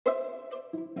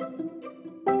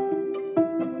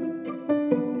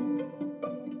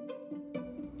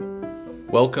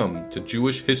Welcome to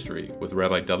Jewish History with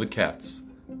Rabbi David Katz,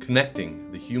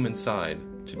 connecting the human side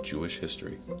to Jewish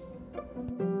history.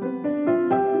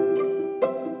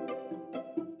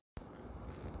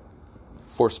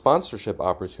 For sponsorship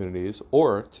opportunities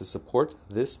or to support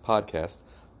this podcast,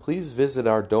 please visit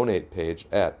our donate page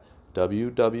at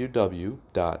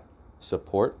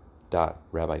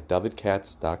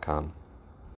www.support.rabbidavidkatz.com.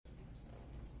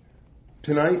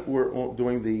 Tonight we're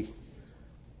doing the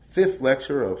fifth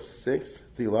lecture of sixth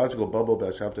theological bubble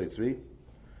about Shabtai Tzvi,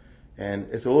 and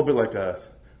it's a little bit like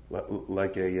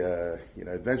a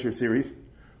adventure series.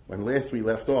 When last we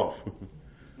left off,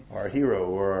 our hero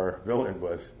or our villain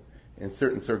was in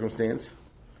certain circumstance,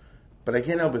 but I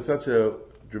can't help it's such a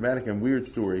dramatic and weird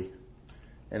story,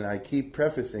 and I keep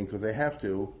prefacing because I have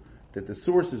to that the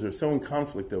sources are so in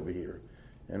conflict over here,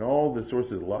 and all the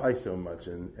sources lie so much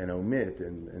and omit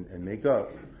and make up,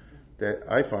 that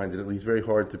I find it at least very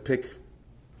hard to pick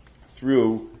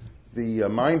through the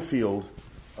minefield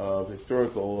of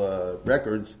historical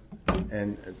records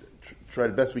and try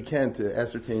the best we can to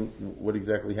ascertain what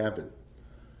exactly happened.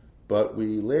 But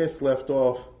we last left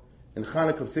off in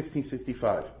Hanukkah of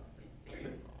 1665. I'll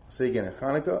say again, in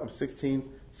Hanukkah of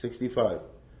 1665,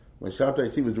 when Shabtai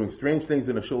Tzvi was doing strange things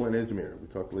in a shul in Izmir. We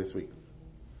talked last week.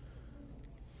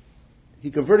 He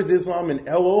converted to Islam in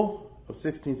Elul of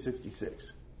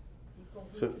 1666.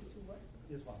 So,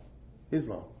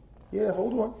 Islam. Yeah,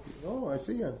 hold on. Oh, I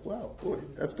see you. Wow, boy,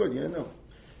 that's good. Yeah, no.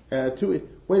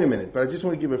 Wait a minute, but I just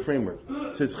want to give a framework.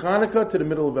 So it's Hanukkah to the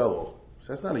middle of Elul.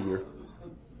 So that's not a year,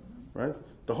 right?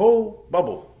 The whole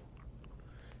bubble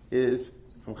is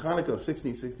from Hanukkah of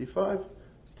 1665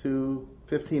 to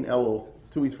 15 Elul,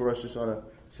 2 weeks for Rosh Hashanah,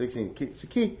 16.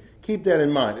 Keep that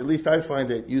in mind. At least I find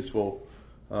it useful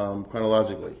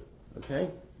chronologically.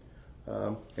 Okay,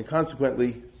 and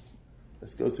consequently.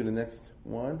 Let's go to the next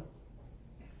one.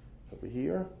 Over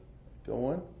here. Go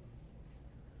on.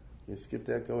 You skip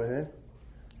that, go ahead.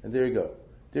 And there you go.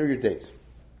 There are your dates.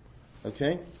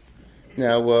 Okay?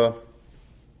 Now,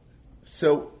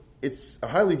 so it's a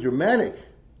highly dramatic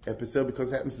episode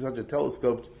because it happens in such a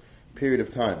telescoped period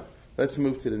of time. Let's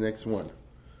move to the next one.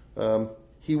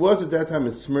 He was at that time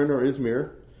in Smyrna or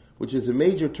Izmir, which is a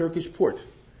major Turkish port.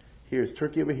 Here's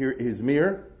Turkey over here,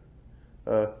 Izmir.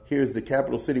 Here's the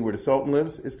capital city where the Sultan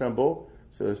lives, Istanbul.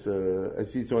 So it's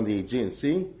on the Aegean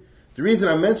Sea. The reason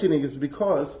I'm mentioning is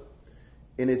because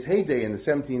in its heyday, in the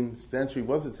 17th century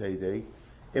was its heyday,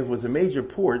 it was a major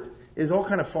port, is all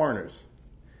kind of foreigners.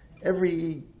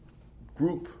 Every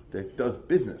group that does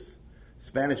business,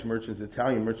 Spanish merchants,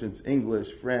 Italian merchants,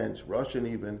 English, French, Russian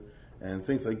even, and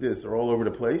things like this are all over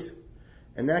the place.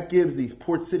 And that gives these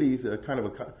port cities a kind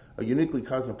of a uniquely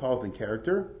cosmopolitan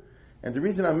character. And the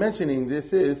reason I'm mentioning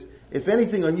this is, if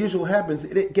anything unusual happens,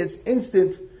 it gets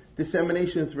instant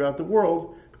dissemination throughout the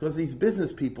world because these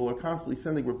business people are constantly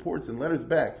sending reports and letters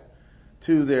back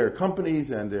to their companies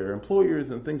and their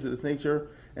employers and things of this nature.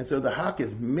 And so the hak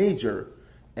is major,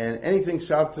 and anything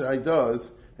Shabtai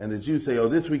does, and the Jews say, oh,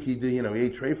 this week he did, he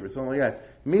ate treif or something like that.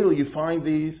 Immediately you find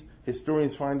these,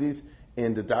 historians find these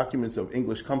in the documents of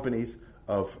English companies,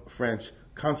 of French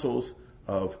consuls,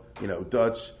 of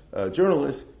Dutch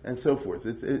journalists, and so forth.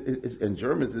 It's in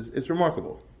Germans, it's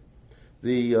remarkable.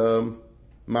 The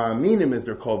Ma'aminim, as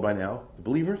they're called by now, the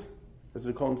believers, as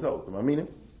they call themselves, the Ma'aminim.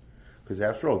 Because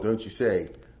after all, don't you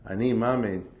say, Ani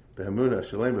Ma'amin Behamuna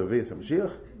Shalem B'Aviyas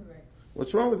HaMashiach?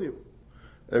 What's wrong with you?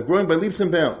 They're growing by leaps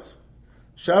and bounds.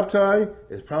 Shabtai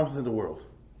is promising the world.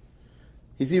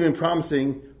 He's even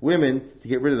promising women to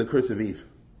get rid of the curse of Eve.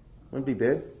 Wouldn't be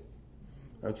bad.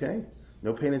 Okay?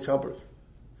 No pain in childbirth.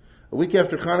 A week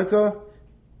after Hanukkah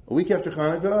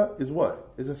is what?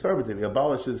 Is a Sarbat He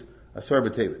abolishes a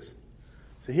Sarbat.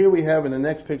 So here we have in the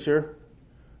next picture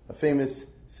a famous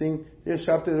scene. There's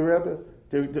Shabtai the Rebbe.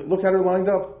 Look how they're lined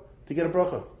up to get a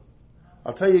bracha.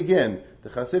 I'll tell you again, the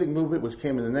Hasidic movement, which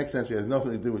came in the next century, has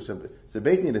nothing to do with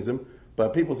Sabbatianism,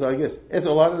 but people say, I guess, it's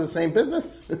a lot of the same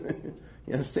business.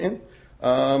 You understand?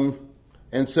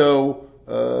 And so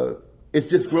it's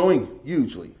just growing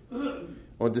hugely.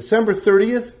 On December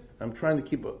 30th, I'm trying to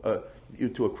keep you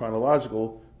to a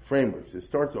chronological framework. So it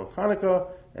starts on Hanukkah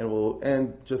and will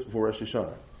end just before Rosh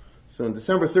Hashanah. So on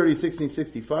December 30,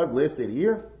 1665, last day of the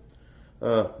year,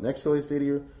 next to last day of the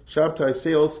year, Shabtai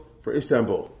sails for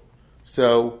Istanbul.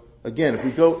 So again, if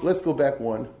we go, let's go back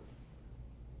one.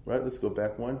 Right, let's go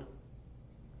back one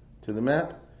to the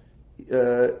map.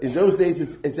 In those days,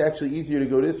 it's actually easier to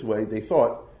go this way, they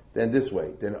thought, than this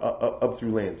way, than up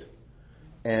through land.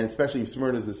 And especially if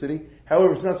Smyrna is a city.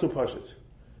 However, it's not so pashut,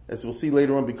 as we'll see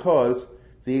later on, because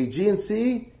The Aegean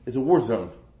Sea is a war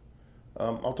zone.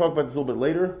 I'll talk about this a little bit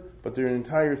later, but during the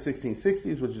entire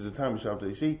 1660s, which is the time of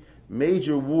Shabtai Shvi,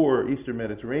 major war Eastern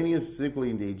Mediterranean,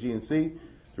 specifically in the Aegean Sea,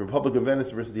 the Republic of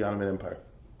Venice versus the Ottoman Empire.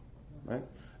 Right?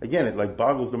 Again, it like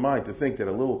boggles the mind to think that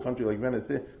a little country like Venice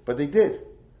did, but they did.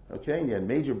 Okay, and you had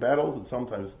major battles, and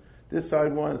sometimes this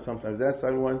side won, and sometimes that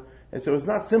side won, and so it's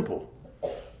not simple.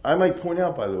 I might point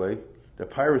out, by the way, that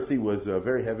piracy was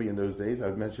very heavy in those days,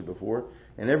 I've mentioned before,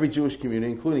 and every Jewish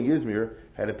community, including Izmir,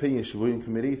 had a Pinyan Shavuot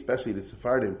committee, especially the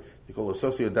Sephardim, they call it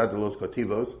Sociedad de los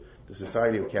Cautivos, the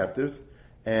Society of Captives,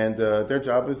 and their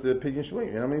job is the Pinyan Shavuot,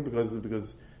 you know what I mean?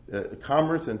 Because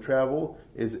commerce and travel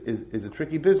is a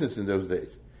tricky business in those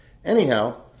days.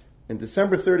 Anyhow, in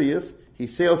December 30th, he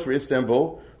sails for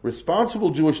Istanbul. Responsible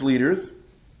Jewish leaders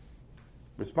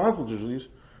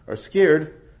are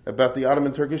scared about the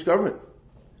Ottoman Turkish government.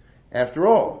 After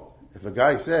all, if a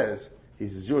guy says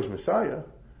he's a Jewish Messiah,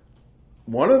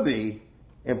 one of the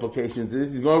implications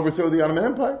is he's going to overthrow the Ottoman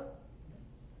Empire.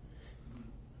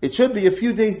 It should be a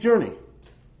few days' journey,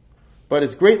 but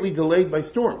it's greatly delayed by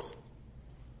storms.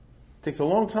 It takes a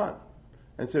long time.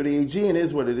 And so the Aegean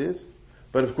is what it is.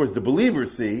 But of course, the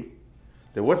believers see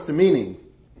that what's the meaning?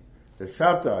 That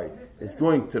Shabtai is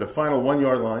going to the final 1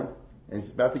 yard line and he's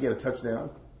about to get a touchdown.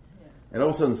 And all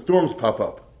of a sudden, storms pop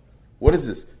up. What is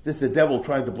this? This is the devil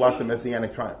trying to block the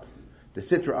messianic triumph. The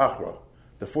Sitra Achra,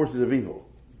 the forces of evil.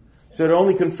 So it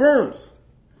only confirms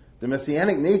the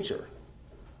messianic nature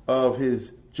of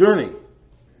his journey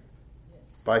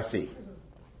by sea.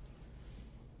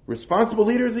 Responsible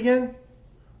leaders, again,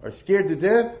 are scared to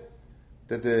death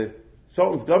that the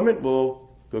Sultan's government will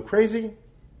go crazy,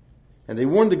 and they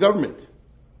warn the government.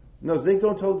 No, they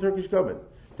don't tell the Turkish government.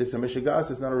 This is a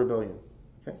Mishigas, it's not a rebellion.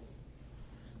 Okay?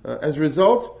 As a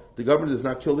result, the government does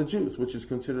not kill the Jews, which is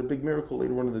considered a big miracle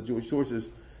later on in the Jewish sources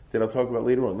that I'll talk about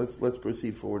later on. Let's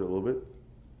proceed forward a little bit.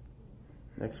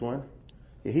 Next one.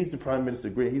 Yeah, he's the prime minister.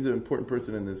 He's an important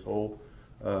person in this whole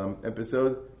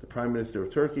episode. The prime minister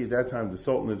of Turkey. At that time, the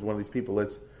Sultan is one of these people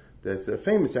that's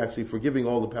famous actually for giving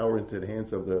all the power into the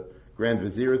hands of the Grand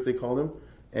Vizier, as they call him.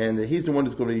 And he's the one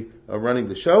who's going to be running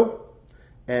the show.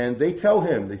 And they tell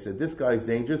him, they said, this guy's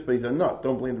dangerous, but he's a nut.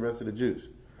 Don't blame the rest of the Jews.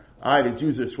 The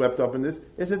Jews are swept up in this.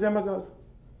 It's a demagogue.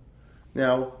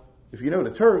 Now, if you know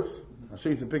the Turks, I'll show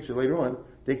you some pictures later on,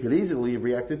 they could easily have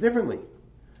reacted differently.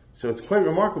 So it's quite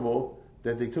remarkable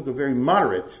that they took a very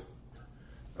moderate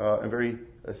and very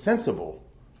sensible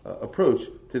approach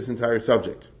to this entire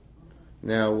subject.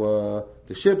 Now,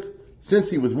 the ship,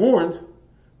 since he was warned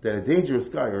that a dangerous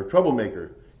guy or a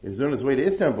troublemaker is on his way to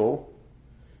Istanbul,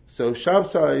 so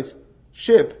Shabtai's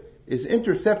ship is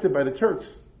intercepted by the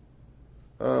Turks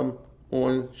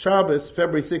on Shabbos,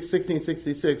 February 6,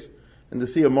 1666, in the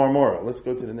Sea of Marmara. Let's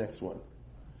go to the next one.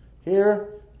 Here,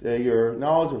 your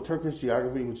knowledge of Turkish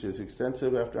geography, which is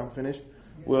extensive after I'm finished,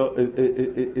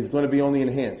 is going to be only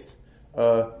enhanced.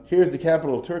 Here's the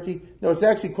capital of Turkey. No, it's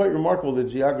actually quite remarkable, the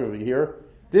geography here.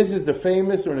 This is the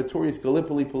famous or notorious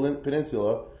Gallipoli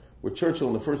Peninsula, where Churchill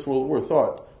in the First World War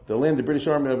thought they'll land the British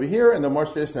Army over here and they'll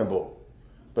march to Istanbul.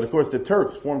 But of course, the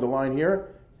Turks formed a line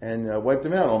here and wiped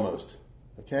them out almost,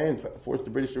 okay, and forced the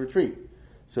British to retreat.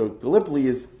 So Gallipoli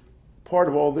is part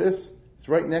of all this. It's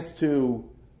right next to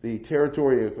the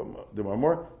territory of the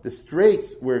Marmara. The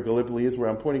straits where Gallipoli is, where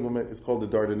I'm pointing them at, is called the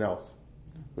Dardanelles,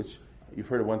 which you've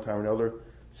heard at one time or another.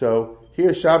 So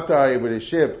here's Shabtai with his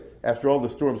ship after all the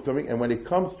storms coming, and when it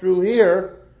comes through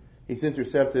here, he's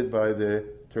intercepted by the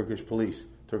Turkish police,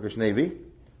 Turkish Navy.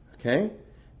 Okay?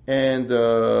 And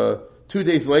 2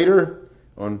 days later,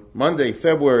 on Monday,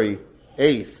 February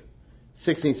 8th,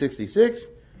 1666,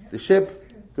 the ship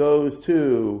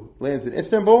lands in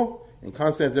Istanbul, in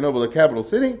Constantinople, the capital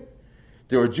city.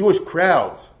 There are Jewish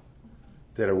crowds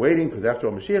that are waiting, because after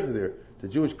all, Mashiach is there. The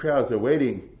Jewish crowds are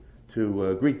waiting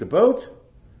to greet the boat.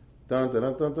 Dun, dun,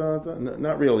 dun, dun, dun, dun. No,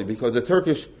 not really, because the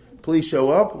Turkish police show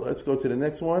up. Let's go to the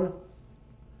next one.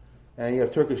 And you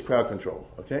have Turkish crowd control,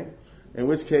 okay? In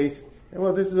which case,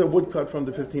 well, this is a woodcut from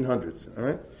the 1500s, all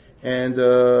right? And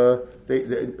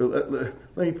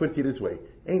let me put it to you this way.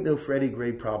 Ain't no Freddie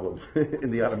Gray problems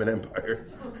in the Ottoman Empire.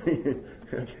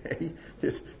 Okay?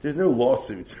 There's no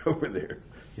lawsuits over there.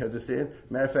 You understand?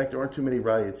 Matter of fact, there aren't too many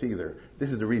riots either.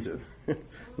 This is the reason.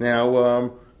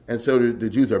 Now, and so the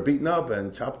Jews are beaten up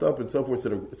and chopped up and so forth, so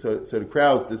the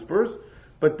crowds disperse.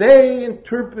 But they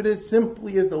interpret it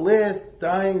simply as the last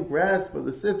dying grasp of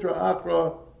the Sitra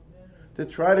Achra to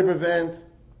try to prevent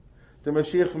the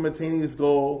Mashiach from attaining his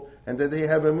goal, and that they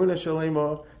have Emunah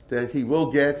Shalema, that he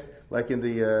will get, like in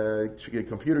the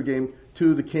computer game,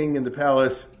 to the king in the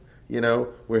palace,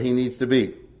 where he needs to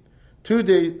be. 2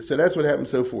 days, so that's what happened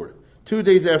so forth. 2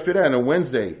 days after that, on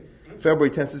Wednesday, February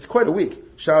 10th, it's quite a week.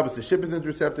 Shabbos, the ship is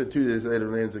intercepted. 2 days later,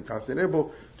 lands in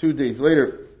Constantinople. 2 days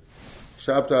later,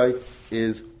 Shabtai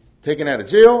is taken out of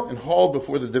jail and hauled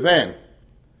before the Divan,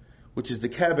 which is the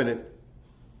cabinet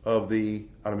of the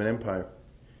Ottoman Empire,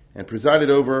 and presided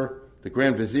over the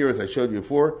Grand Vizier, as I showed you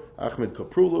before, Ahmed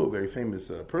Kaprulu, a very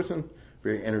famous person,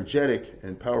 very energetic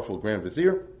and powerful Grand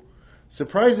Vizier.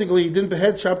 Surprisingly, he didn't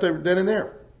behead Shabtai then and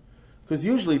there, because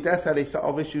usually that's how they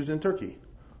solve issues in Turkey,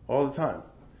 all the time.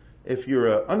 If you're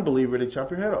an unbeliever, they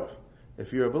chop your head off.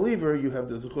 If you're a believer, you have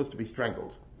the zuchus to be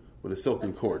strangled with a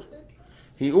silken cord.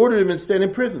 He ordered him instead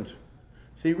imprisoned.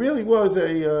 So he really was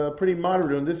a pretty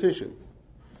moderate on this issue.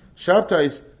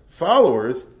 Shabtai's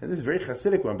followers, and this is very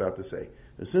Hasidic what I'm about to say,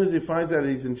 as soon as he finds out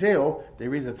he's in jail, they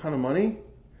raise a ton of money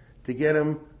to get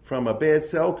him from a bad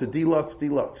cell to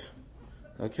deluxe.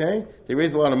 Okay? They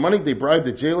raise a lot of money, they bribe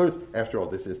the jailers. After all,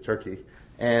 this is Turkey.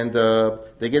 And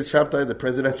they get Shabtai the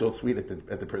presidential suite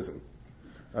at the prison.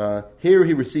 Here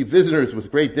he received visitors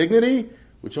with great dignity,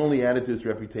 which only added to his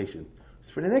reputation.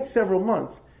 For the next several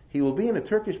months, he will be in a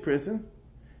Turkish prison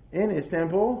in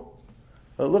Istanbul,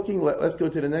 let's go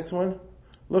to the next one.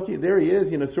 There he is,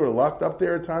 sort of locked up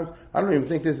there at times. I don't even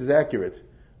think this is accurate.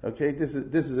 Okay, this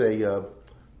is a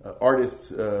artist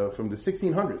from the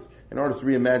 1600s, an artist's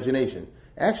reimagination.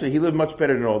 Actually, he lived much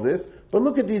better than all this. But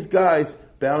look at these guys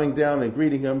bowing down and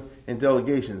greeting him in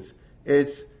delegations.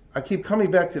 I keep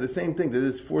coming back to the same thing, that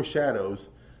this foreshadows,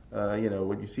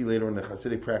 what you see later in the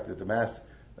Hasidic practice, the mass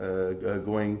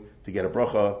going to get a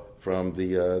bracha from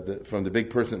the big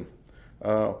person.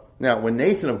 Now, when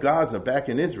Nathan of Gaza back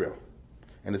in Israel,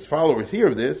 and his followers hear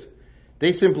of this,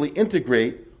 they simply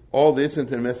integrate all this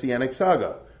into the Messianic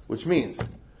saga, which means,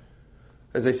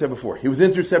 as I said before, he was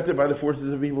intercepted by the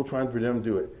forces of evil trying to prevent him to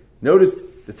do it. Notice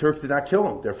the Turks did not kill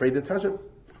him; they're afraid to touch him.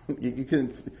 You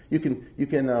can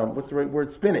what's the right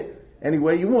word? Spin it any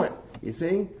way you want. You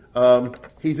see,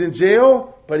 he's in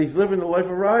jail, but he's living the life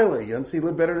of Riley. He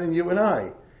lived better than you and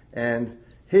I. And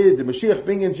the Mashiach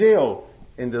being in jail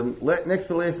in the next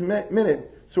to last minute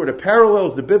sort of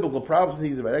parallels the biblical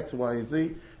prophecies about X, Y, and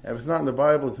Z. If it's not in the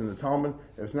Bible, it's in the Talmud.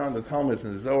 If it's not in the Talmud, it's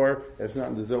in the Zohar. If it's not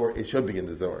in the Zohar, it should be in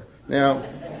the Zohar. Now,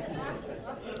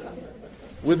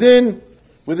 within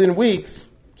weeks,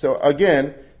 so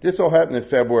again, this all happened in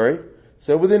February.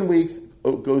 So within weeks,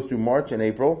 it goes through March and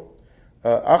April.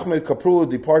 Ahmed Kaprulu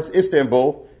departs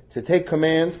Istanbul to take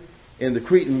command in the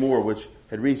Cretan War, which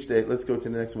had reached let's go to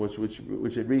the next one,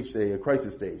 which had reached a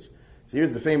crisis stage. So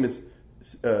here's the famous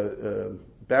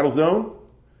battle zone,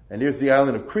 and here's the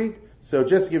island of Crete. So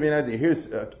just to give you an idea, here's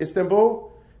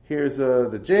Istanbul, here's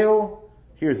the jail,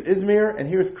 here's Izmir, and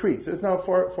here's Crete. So it's not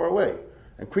far away.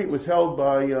 And Crete was held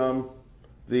by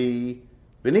the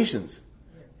Venetians.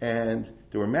 And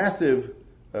there were massive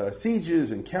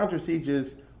sieges and counter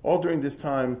sieges all during this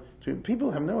time. People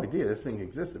have no idea this thing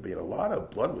existed, but a lot of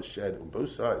blood was shed on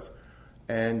both sides.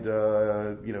 And,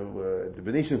 the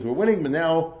Venetians were winning, but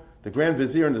now the Grand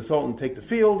Vizier and the Sultan take the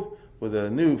field with a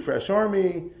new, fresh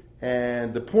army.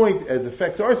 And the point, as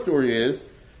affects our story, is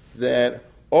that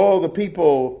all the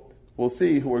people we'll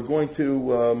see who are going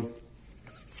to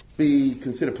be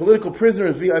considered political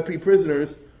prisoners, VIP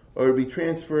prisoners, or be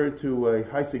transferred to a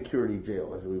high-security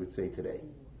jail, as we would say today,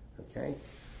 okay,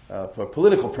 for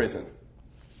political prison.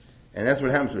 And that's what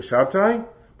happens with Shabtai,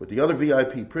 with the other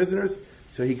VIP prisoners.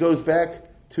 So he goes back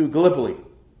to Gallipoli,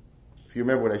 if you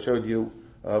remember what I showed you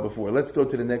before. Let's go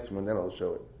to the next one, then I'll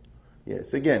show it.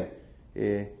 Yes, again,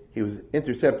 he was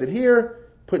intercepted here,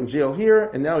 put in jail here,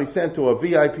 and now he's sent to a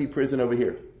VIP prison over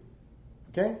here.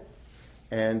 Okay?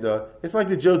 And it's like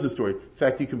the Joseph story. In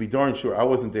fact, you can be darn sure, I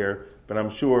wasn't there, but I'm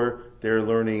sure they're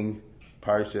learning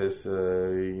Parshas,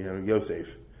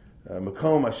 Yosef.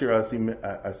 Makom Asher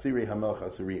Asiri Hamelch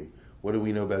Asirim. What do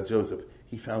we know about Joseph?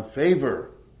 He found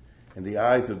favor in the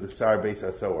eyes of the Sar Beis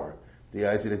HaSohar, the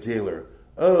eyes of the jailer.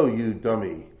 Oh, you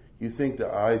dummy. You think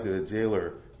the eyes of the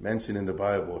jailer mentioned in the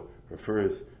Bible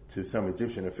refers to some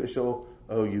Egyptian official?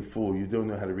 Oh, you fool. You don't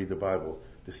know how to read the Bible.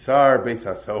 The Sar Beis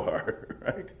HaSohar,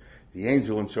 right? The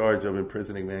angel in charge of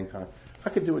imprisoning mankind. I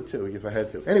could do it too if I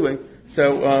had to. Anyway,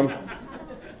 so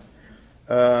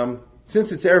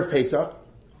since it's Erev Pesach,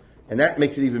 and that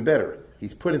makes it even better,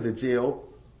 he's put into jail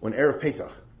on Erev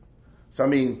Pesach. So, I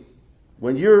mean,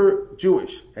 when you're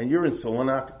Jewish and you're in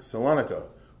Salonika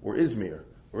or Izmir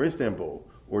or Istanbul,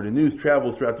 or the news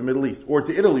travels throughout the Middle East, or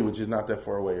to Italy, which is not that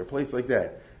far away, or a place like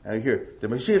that, and here, the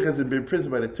Mashiach hasn't been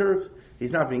imprisoned by the Turks,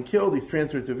 he's not being killed, he's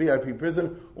transferred to VIP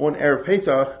prison on Erev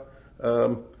Pesach,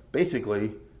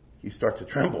 basically, you start to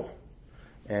tremble.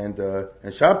 And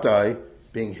Shabtai,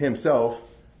 being himself,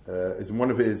 is in one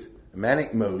of his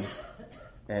manic modes,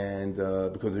 and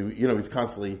because he's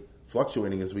constantly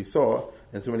fluctuating, as we saw.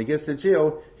 And so when he gets to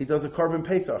jail, he does a carbon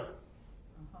Pesach.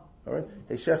 All right,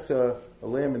 he shechs a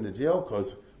lamb in the jail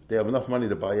because they have enough money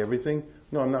to buy everything.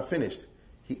 No, I'm not finished.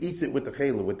 He eats it with the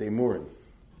chayla, with the murin,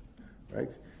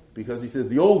 right? Because he says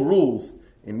the old rules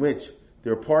in which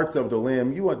there are parts of the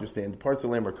lamb, you understand, parts of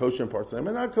the lamb are kosher and parts of the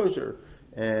lamb are not kosher.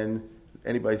 And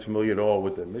anybody's familiar at all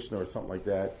with the Mishnah or something like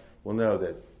that will know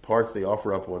that parts they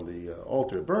offer up on the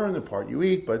altar to burn, the part you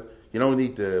eat, but you don't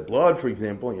eat the blood, for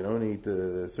example. You don't eat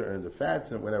the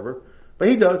fats and whatever. But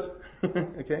he does.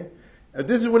 Okay?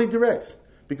 This is what he directs.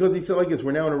 Because he said like this,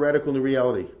 we're now in a radical new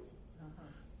reality.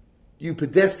 You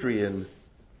pedestrian,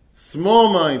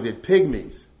 small-minded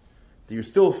pygmies, that you're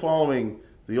still following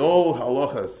the old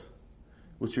halachas,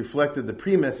 which reflected the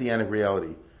pre-messianic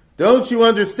reality. Don't you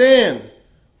understand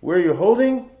where you're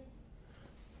holding?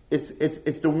 It's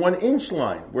the 1 inch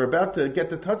line. We're about to get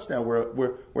the touchdown.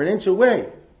 We're an inch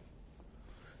away.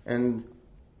 And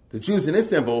the Jews in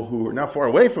Istanbul, who are not far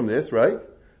away from this, right?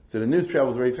 So the news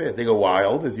travels very fast. They go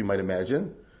wild, as you might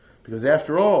imagine, because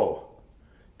after all,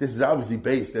 this is obviously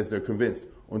based, as they're convinced,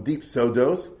 on deep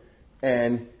sodos,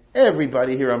 and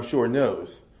everybody here, I'm sure,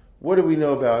 knows. What do we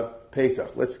know about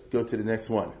Pesach? Let's go to the next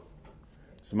one.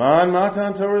 Zman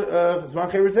matan Torah, Zman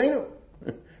cheretzenu.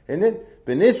 Isn't it?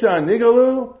 B'Nisan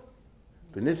nigalu,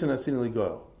 b'Nisan asinu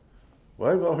ligal.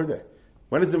 Why? Well, heard that.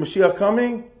 When is the Mashiach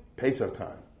coming? Pesach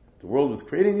time. The world was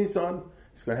creating Nisan.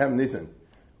 It's going to happen Nisan.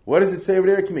 What does it say over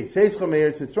there? Kimi seischa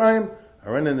me'eretz Mitzrayim,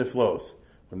 haran and it flows.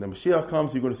 When the Mashiach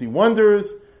comes, you're going to see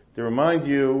wonders that remind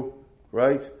you,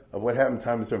 right, of what happened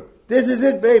time and time. This is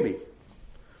it, baby.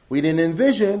 We didn't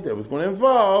envision that it was going to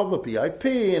involve a PIP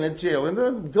and a jail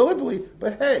and Gallipoli,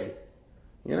 but hey,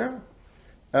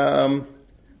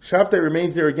 Shabtai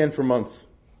remains there again for months.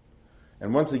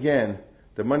 And once again,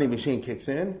 the money machine kicks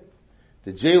in.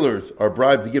 The jailers are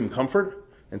bribed to give them comfort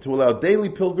and to allow daily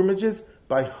pilgrimages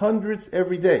by hundreds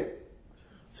every day.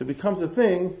 So it becomes a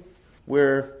thing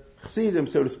where chassidim,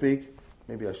 so to speak,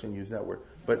 maybe I shouldn't use that word,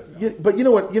 but you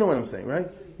know what I'm saying, right?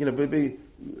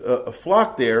 A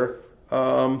flock there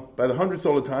by the hundreds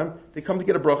all the time. They come to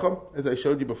get a bracha, as I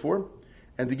showed you before,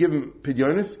 and to give them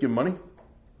pidyonis, give them money.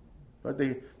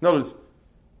 Right? Notice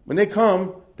when they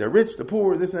come, they're rich, the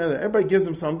poor, this and that. Everybody gives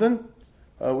them something,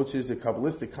 which is a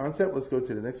Kabbalistic concept. Let's go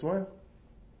to the next one.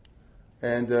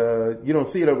 And you don't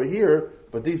see it over here,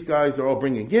 but these guys are all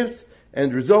bringing gifts.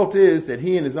 And the result is that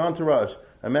he and his entourage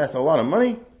amass a lot of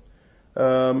money.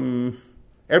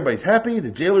 Everybody's happy.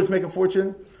 The jailers make a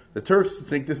fortune. The Turks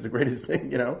think this is the greatest thing,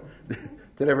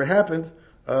 that ever happened.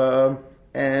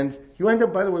 And you end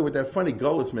up, by the way, with that funny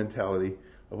Golos mentality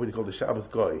of what you call the Shabbos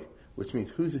Goy, which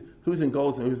means who's in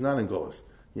Golos and who's not in Golos.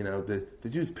 The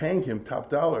Jews paying him top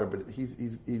dollar, but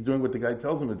he's doing what the guy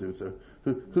tells him to do. So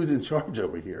who's in charge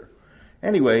over here?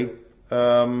 Anyway,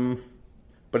 but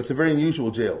it's a very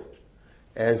unusual jail.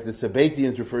 As the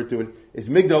Sabbatians refer to it, it's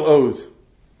Migdal Oz,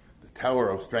 the Tower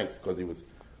of Strength, because he was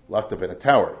locked up in a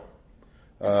tower.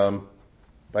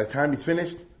 By the time he's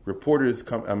finished, reports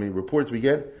we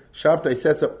get, Shabtai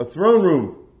sets up a throne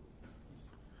room.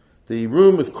 The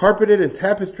room is carpeted and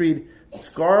tapestried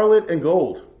scarlet and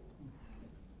gold.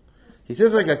 He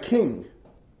sits like a king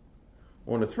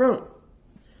on a throne.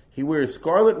 He wears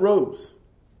scarlet robes.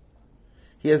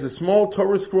 He has a small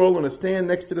Torah scroll on a stand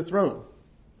next to the throne.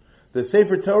 The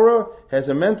Sefer Torah has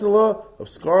a mantilla of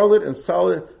scarlet and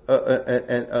solid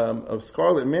of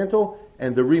scarlet mantle,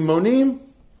 and the Rimonim.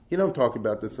 You don't talk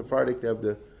about the Sephardic. They have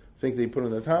the things they put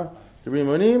on the top. The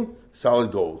Rimonim,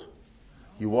 solid gold.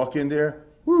 You walk in there.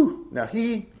 Whoo! Now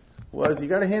you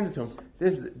got to hand it to him.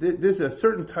 There's a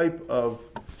certain type of,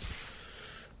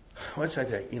 what should I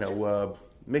take?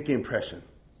 Make an impression.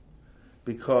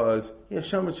 Because,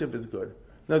 showmanship is good.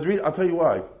 Now, I'll tell you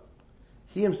why.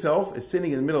 He himself is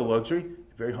sitting in the middle of luxury,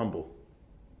 very humble.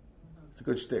 It's a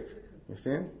good shtick. You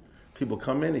understand? People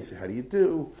come in, they say, how do you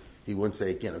do? He wouldn't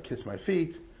say, kiss my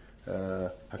feet.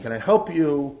 How can I help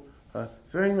you?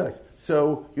 Very nice.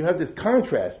 So you have this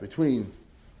contrast between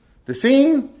the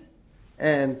scene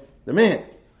and the man.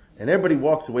 And everybody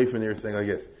walks away from there saying, I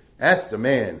guess, that's the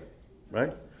man,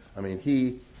 right? I mean,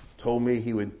 he told me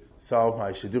he would solve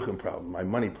my shidduchim problem, my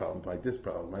money problem, my this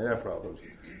problem, my that problems.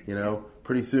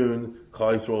 Pretty soon,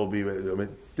 Klal Yisrael will be ready.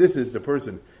 This is the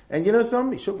person. And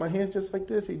something? He shook my hands just like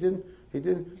this. He didn't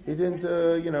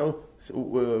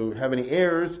have any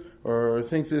airs or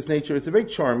things of this nature. It's very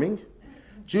charming.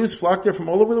 Jews flock there from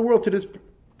all over the world to this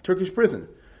Turkish prison.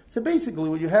 So basically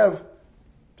what you have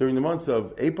during the months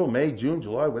of April, May, June,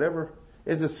 July, whatever,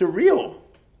 is a surreal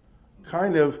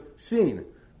kind of scene.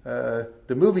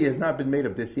 The movie has not been made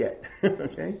of this yet.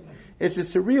 Okay? It's a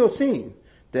surreal scene.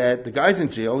 that the guy's in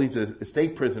jail, he's a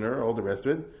state prisoner, all the rest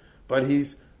of it, but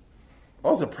he's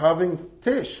also praving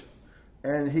Tish,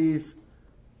 and he's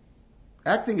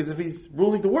acting as if he's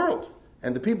ruling the world.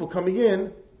 And the people coming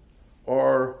in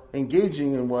are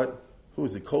engaging in what, who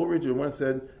was it, Coleridge or one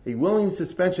said, a willing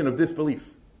suspension of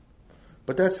disbelief.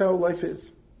 But that's how life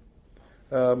is.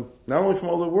 Not only from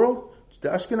all over the world, the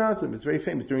Ashkenazim is very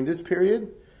famous. During this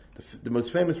period, the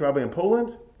most famous rabbi in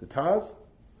Poland, the Taz,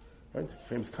 right,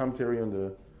 famous commentary on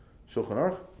the Shulchan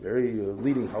Aruch, very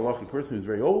leading halachic person who's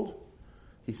very old.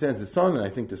 He sends his son, and I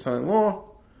think the son-in-law,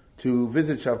 to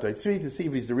visit Shabtai Tzvi to see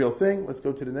if he's the real thing. Let's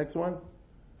go to the next one.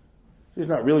 It's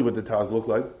not really what the Taz looked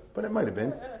like, but it might have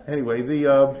been. Anyway,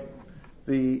 but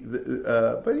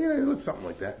it looks something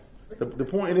like that. The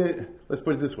point is, let's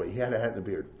put it this way: he had a hat and a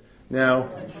beard. Now,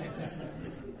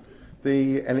 and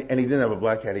he didn't have a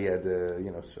black hat; he had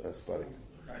spotting.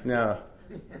 Now,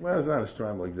 well, it's not a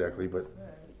Strombo exactly, but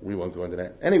we won't go into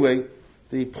that. Anyway,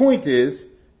 the point is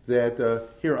that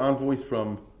here are envoys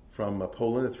from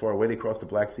Poland. It's far away. They crossed the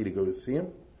Black Sea to go to see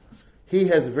him. He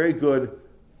has a very good,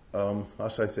 how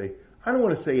should I say? I don't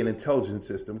want to say an intelligence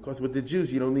system, because with the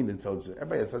Jews you don't need intelligence.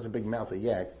 Everybody has such a big mouth of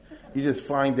yaks. You just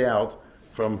find out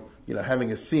from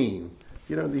having a scene.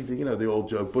 You don't need the old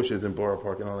joke, bushes in Borough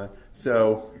Park and all that.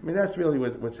 So that's really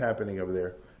what's happening over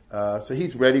there. So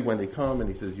he's ready when they come, and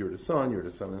he says, "You're the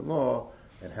son-in-law,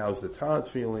 and how's the Taz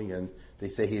feeling?" And they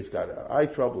say he's got eye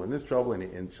trouble and this trouble,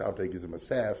 and Shabtai gives him a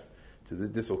salve.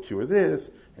 This will cure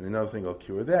this, and another thing will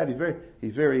cure that.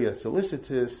 He's very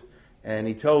solicitous, and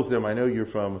he tells them, "I know you're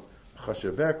from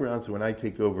Chasher background, so when I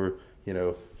take over,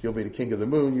 you'll be the king of the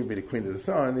moon, you'll be the queen of the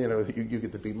sun, you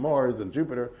get to beat Mars and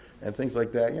Jupiter and things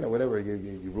like that, whatever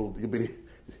you rule.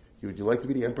 Would you like to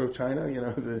be the emperor of China?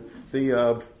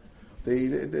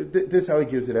 This is how he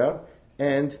gives it out,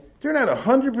 and they're not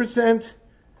 100%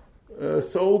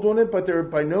 sold on it, but they're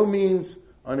by no means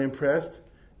unimpressed.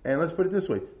 And let's put it this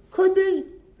way: could be,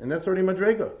 and that's already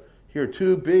Madrega. Here are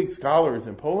two big scholars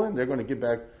in Poland. They're going to give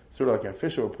back sort of like an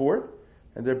official report.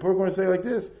 And they're going to say like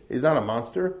this: he's not a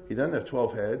monster. He doesn't have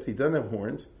 12 heads. He doesn't have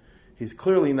horns. He's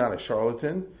clearly not a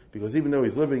charlatan, because even though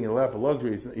he's living in a lap of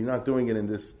luxury, he's not doing it in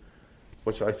this,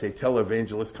 what shall I say,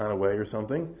 televangelist kind of way or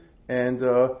something. And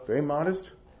very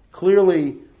modest.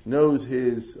 Clearly knows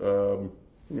his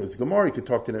Gemara. He could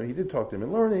talk to them. He did talk to them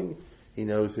in learning. He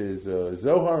knows his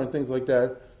Zohar and things like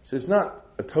that. So it's not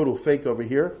a total fake over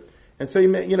here. And so,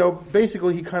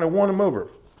 basically he kind of won him over.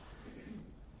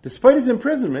 Despite his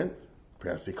imprisonment,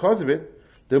 perhaps because of it,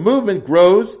 the movement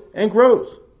grows and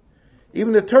grows.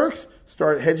 Even the Turks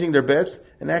start hedging their bets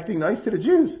and acting nice to the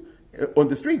Jews on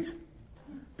the street.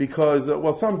 Because,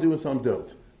 some do and some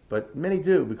don't. But many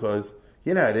do, because,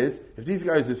 it is, if these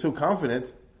guys are so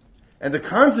confident, and the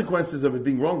consequences of it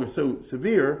being wrong are so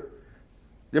severe,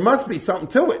 there must be something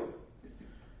to it.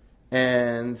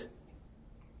 And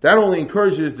that only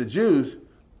encourages the Jews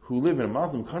who live in a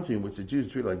Muslim country in which the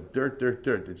Jews treat like dirt.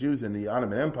 The Jews in the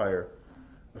Ottoman Empire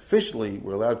officially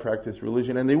were allowed to practice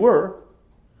religion, and they were,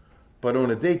 but on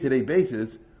a day-to-day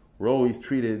basis, were always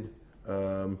treated,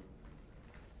 lower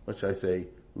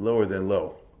than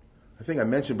low. I think I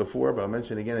mentioned before, but I'll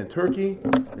mention again, in Turkey,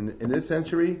 in this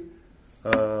century,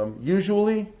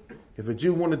 usually, if a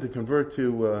Jew wanted to convert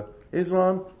to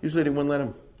Islam, usually they wouldn't let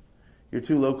him. You're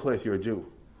too low class, you're a Jew.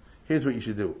 Here's what you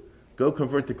should do. Go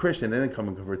convert to Christian, and then come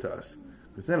and convert to us.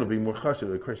 Because then it'll be more chashuv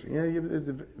to a Christian.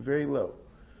 It's very low.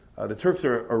 The Turks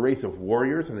are a race of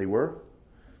warriors, and they were.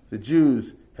 The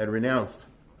Jews had renounced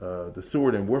the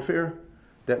sword in warfare.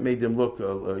 That made them look,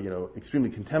 extremely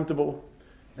contemptible.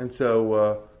 And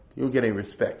so you don't get any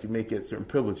respect. You may get certain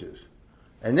privileges.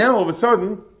 And now, all of a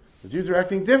sudden, the Jews are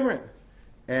acting different.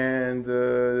 And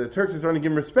the Turks are starting to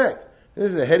give them respect.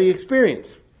 This is a heady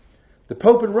experience. The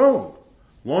Pope in Rome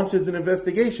launches an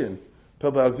investigation.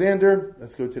 Pope Alexander,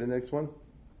 let's go to the next one.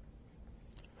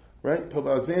 Right? Pope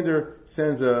Alexander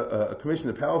sends a commission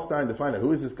to Palestine to find out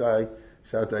who is this guy,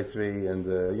 Shabtai Tzvi,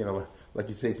 and, like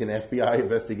you say, it's an FBI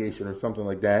investigation or something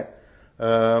like that.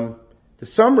 The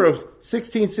summer of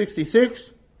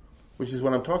 1666, which is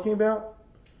what I'm talking about,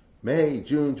 May,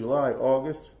 June, July,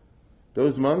 August,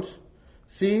 those months,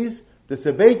 sees the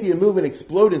Sabbatian movement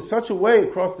explode in such a way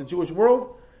across the Jewish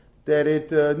world that it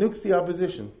nukes the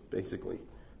opposition, basically.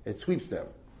 It sweeps them.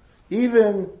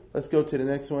 Even, let's go to the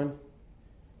next one,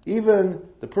 even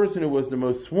the person who was the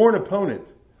most sworn opponent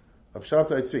of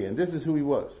Shabtai Tzvi, and this is who he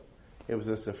was. It was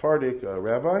a Sephardic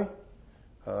rabbi,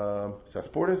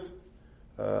 Sasportas,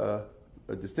 a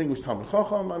distinguished Talmud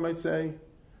Chacham, I might say.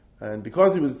 And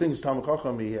because he was a distinguished Talmud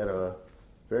Chacham, he had a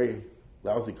very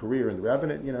lousy career in the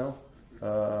rabbinate,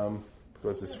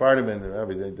 because the Sephardim and the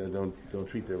rabbis, they don't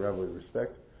treat their rabbi with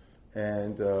respect.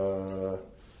 And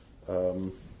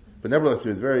but nevertheless, it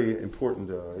was very important.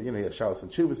 He had Shalos and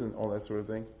Chuvas and all that sort of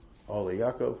thing. Ole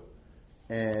Yaakov,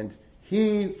 and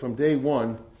he from day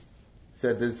one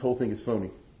said that this whole thing is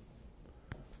phony.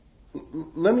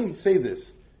 Let me say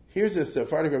this. Here's a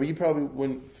Sephardic rabbi. You probably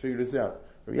wouldn't figure this out.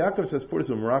 Rabbi Yaakov Sasportas was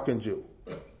a Moroccan Jew,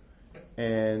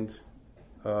 and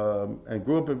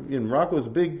grew up in Morocco. Is a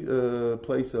big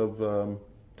place of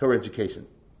Torah education.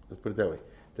 Let's put it that way.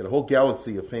 There a whole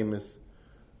galaxy of famous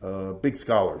big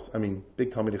scholars. I mean,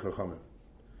 big Talmidei Chachamim,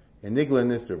 in Nigla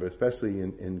and Nister, but especially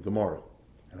in Gemara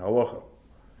and Halacha.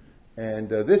 And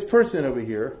this person over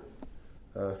here,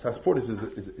 Sasportas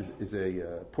is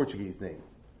a Portuguese name.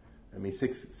 I mean,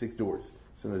 six doors.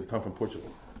 So they come from Portugal.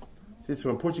 He's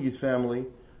from a Portuguese family.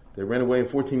 They ran away in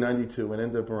 1492 and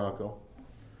ended up in Morocco.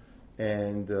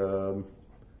 And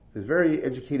he's a very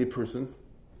educated person.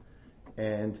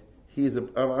 And he is I'm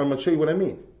going to show you what I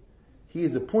mean. He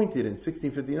is appointed in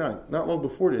 1659, not long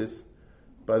before this,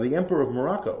 by the Emperor of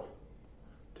Morocco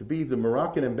to be the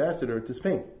Moroccan ambassador to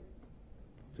Spain.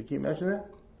 So can you imagine that?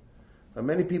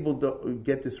 Many people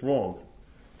get this wrong.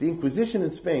 The Inquisition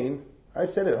in Spain, I've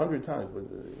said it 100 times, but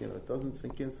it doesn't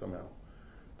sink in somehow.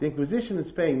 The Inquisition in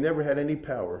Spain never had any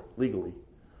power, legally,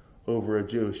 over a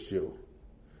Jewish Jew.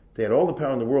 They had all the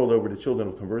power in the world over the children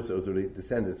of conversos or the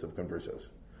descendants of conversos.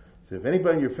 So if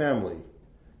anybody in your family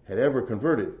had ever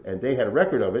converted, and they had a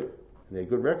record of it, and they had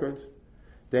good records,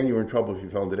 then you were in trouble if you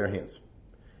fell into their hands.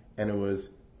 And it was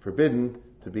forbidden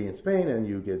to be in Spain, and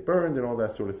you get burned and all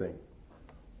that sort of thing.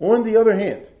 On the other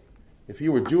hand, if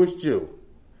you were a Jewish Jew,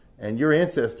 and your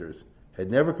ancestors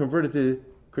had never converted to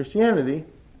Christianity,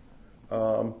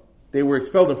 they were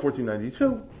expelled in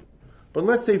 1492. But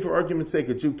let's say, for argument's sake,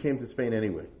 a Jew came to Spain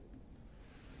anyway.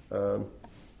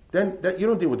 Then you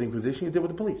don't deal with the Inquisition, you deal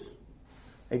with the police.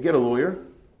 And get a lawyer,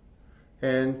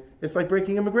 and it's like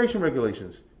breaking immigration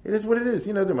regulations. It is what it is.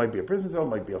 There might be a prison cell,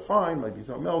 might be a fine, might be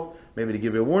something else, maybe to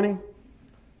give you a warning.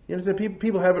 You understand?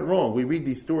 People have it wrong. We read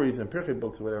these stories in Pirkei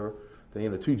books or whatever,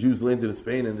 that 2 Jews landed in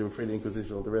Spain and they were afraid of the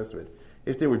Inquisition, all the rest of it.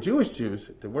 If they were Jewish Jews,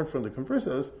 if they weren't from the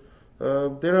conversos, they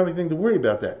don't have anything to worry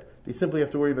about that. They simply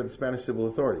have to worry about the Spanish civil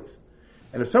authorities.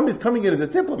 And if somebody's coming in as a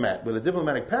diplomat with a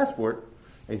diplomatic passport,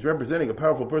 and he's representing a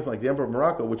powerful person like the Emperor of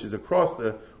Morocco, which is across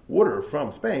the water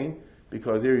from Spain,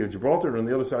 because the area of Gibraltar, and on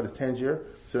the other side is Tangier,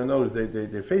 so in other words,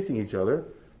 they're facing each other.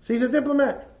 So he's a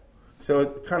diplomat. So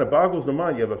it kind of boggles the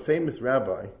mind. You have a famous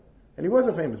rabbi, and he was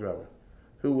a famous rabbi,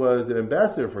 who was an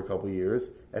ambassador for a couple of years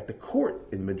at the court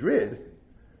in Madrid,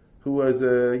 who was,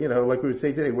 like we would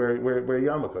say today, wear a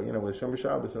yarmulke, with Shomer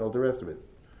Shabbos and all the rest of it.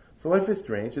 So life is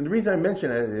strange. And the reason I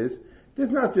mention it is,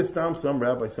 there's not just some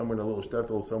rabbi somewhere in a little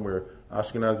shtetl, somewhere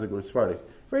Ashkenazic or Sephardic.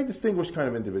 Very distinguished kind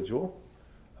of individual.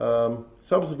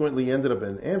 Subsequently, he ended up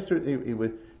in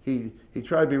Amsterdam. He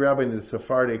tried to be rabbi in the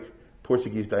Sephardic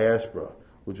Portuguese diaspora,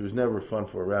 which was never fun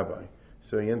for a rabbi.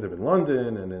 So he ended up in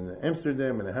London and in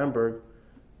Amsterdam and in Hamburg.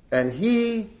 And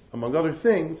he, among other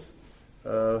things,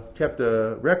 kept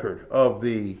a record of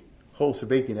the whole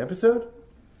Sabbatean episode,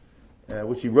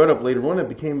 which he wrote up later on and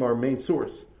became our main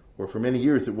source. Or for many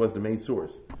years it was the main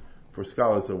source for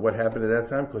scholars of what happened at that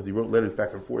time, because he wrote letters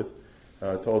back and forth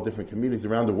to all different communities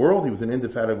around the world. He was an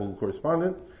indefatigable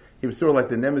correspondent. He was sort of like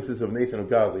the nemesis of Nathan of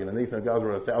Gaza. Nathan of Gaza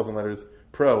wrote 1,000 letters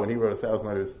pro, and he wrote 1,000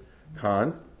 letters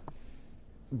con.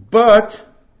 But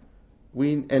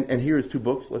and here is 2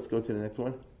 books. Let's go to the next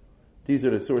one. These are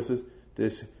the sources.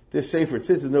 This Sefer,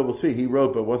 Tzitzis Noble Tzvi, he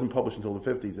wrote, but wasn't published until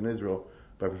the 50s in Israel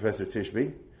by Professor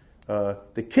Tishby. The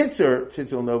Kitzer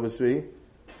Tzitzis Noble Tzvi,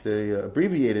 the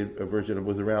abbreviated version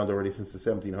was around already since the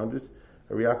 1700s.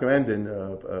 Yaakov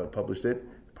Enden published it,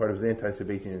 part of his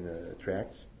anti-Sabbatian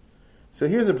tracts. So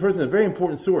here's a person, a very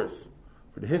important source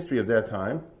for the history of that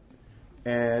time.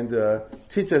 And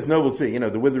Tzitzis Noble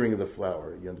Tzvi, the withering of the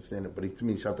flower, you understand it, but it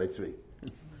means Shabtai Tzvi.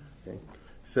 Okay?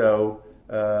 So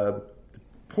the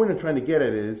point I'm trying to get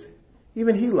at is,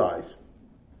 even he lies.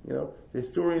 The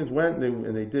historians went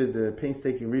and they did the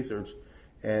painstaking research,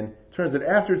 and it turns out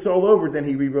after it's all over, then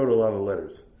he rewrote a lot of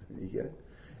letters. You get it?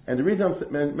 And the reason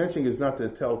I'm mentioning it is not to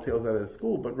tell tales out of the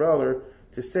school, but rather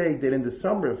to say that in the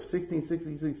summer of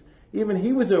 1666, even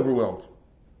he was overwhelmed.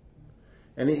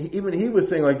 And even he was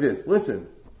saying like this, listen,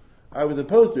 I was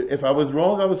opposed to it. If I was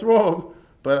wrong, I was wrong,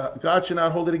 but God should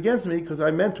not hold it against me because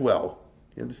I meant well.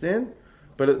 You understand?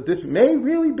 But this may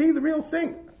really be the real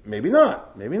thing. Maybe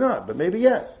not, but maybe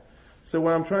yes. So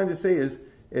what I'm trying to say is,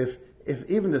 if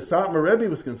even the Satmar Rebbe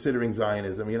was considering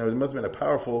Zionism, it must have been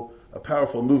a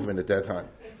powerful movement at that time.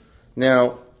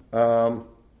 Now,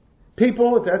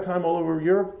 people at that time all over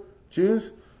Europe,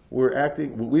 Jews, were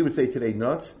acting, we would say today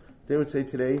nuts, they would say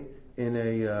today in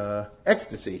a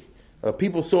ecstasy.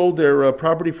 People sold their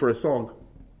property for a song.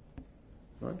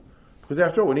 Right? Because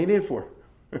after all, what do you need it for?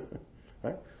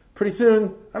 Right? Pretty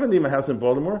soon, I don't need my house in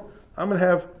Baltimore. I'm going to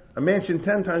have a mansion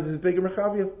 10 times as big in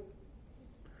Rechavia.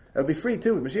 It'll be free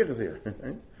too. Mashiach is here.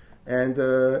 Right? And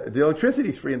the electricity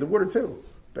is free and the water too.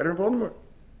 Better in Baltimore.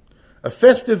 A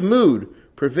festive mood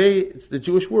pervades the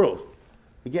Jewish world.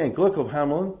 Again, Gluck of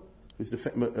Hamelin, who's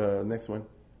the next one,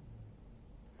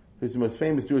 who's the most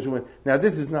famous Jewish woman. Now,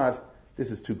 this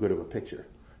is too good of a picture.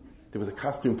 There was a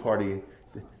costume party.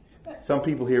 Some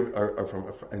people here are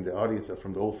from, in the audience are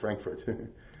from the old Frankfurt.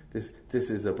 This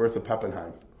is Bertha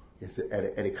Pappenheim. It's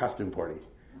at a costume party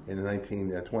in the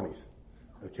 1920s.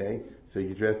 Okay? So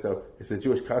you dress up, it's a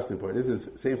Jewish costume party. This is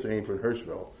the same thing for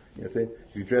Hirschfeld. You know what I'm saying?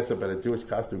 You dress up at a Jewish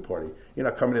costume party. You're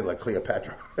not coming in like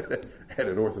Cleopatra at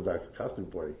an Orthodox costume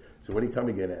party. So what are you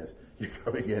coming in as? You're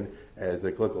coming in as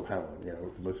a Gluck of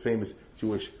Hamelin, the most famous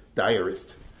Jewish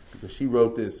diarist, because she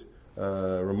wrote this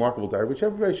remarkable diary, which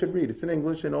everybody should read. It's in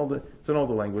English and it's in all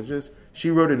the languages.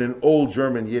 She wrote it in Old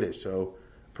German Yiddish, so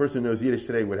a person who knows Yiddish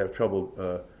today would have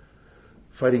trouble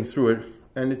fighting through it.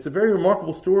 And it's a very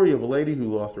remarkable story of a lady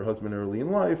who lost her husband early in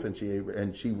life, and she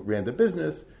ran the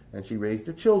business, and she raised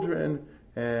the children,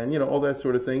 and all that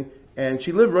sort of thing. And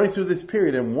she lived right through this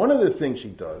period. And one of the things she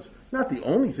does, not the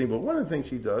only thing, but one of the things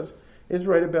she does, is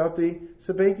write about the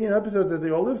Sabbatian episode that they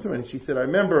all lived through. And she said, I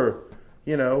remember,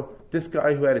 this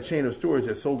guy who had a chain of stores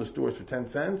that sold the stores for 10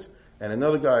 cents, and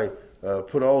another guy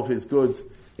put all of his goods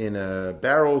in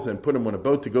barrels and put them on a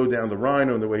boat to go down the Rhine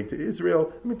on the way to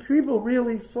Israel. I mean, people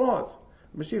really thought,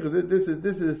 Mashiach,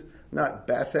 this is not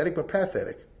pathetic, but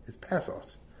pathetic. It's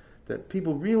pathos. That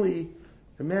people really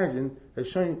imagine as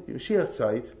showing Mashiach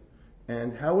sight,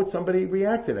 and how would somebody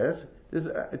react to this? This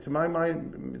is, to my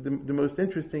mind, the most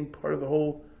interesting part of the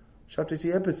whole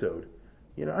Shabtai episode.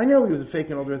 I know he was a fake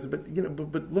and all the rest of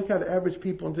it, but look at average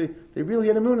people and say they really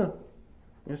had emunah.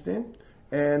 You understand?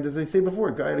 And as I say before,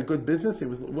 a guy had a good business. He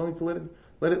was willing to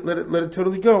let it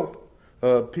totally go.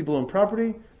 People own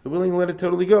property. They're willing to let it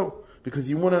totally go because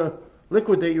you want to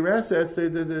liquidate your assets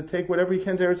to take whatever you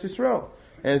can to Eretz Yisrael,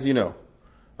 as you know.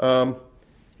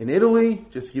 In Italy,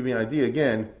 just to give you an idea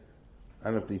again, I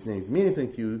don't know if these names mean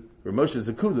anything to you. Moshe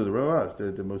Zakuda, the Ramaz,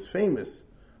 the most famous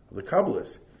of the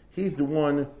Kabbalists, he's the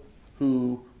one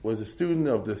who was a student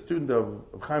of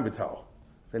Chaim Vital.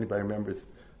 If anybody remembers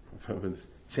from his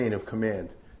chain of command.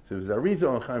 So it was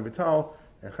Arizal and Chaim Vital,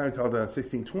 and Chaim Vital died in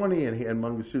 1620, and he had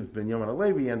among the students Ben Yamin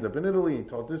Alevi. He ended up in Italy, and he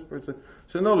taught this person.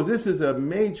 So notice, this is a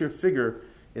major figure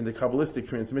in the Kabbalistic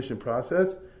transmission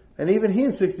process, and even he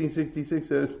in 1666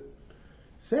 says,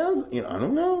 sounds, I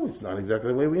don't know, it's not exactly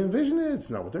the way we envision it, it's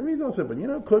not what the Arizal said, but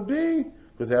it could be,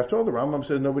 because after all, the Rambam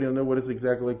says nobody will know what it's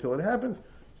exactly like till it happens.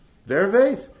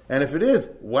 Verves. And if it is,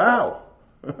 wow.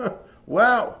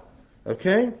 Wow.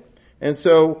 Okay? And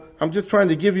so I'm just trying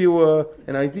to give you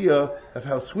an idea of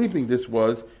how sweeping this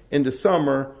was in the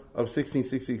summer of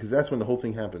 1660, because that's when the whole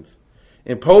thing happens.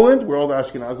 In Poland, where all the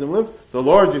Ashkenazim live, the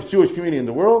largest Jewish community in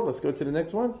the world. Let's go to the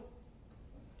next one.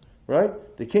 Right?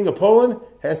 The king of Poland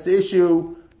has to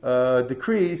issue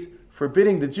decrees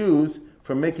forbidding the Jews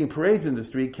from making parades in the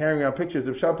street, carrying out pictures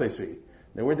of Shabtai Tzvi.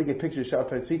 Now, where'd they get pictures of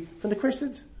Shabtai Tzvi? From the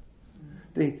Christians.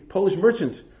 The Polish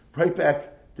merchants write back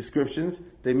descriptions.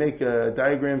 They make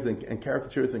diagrams and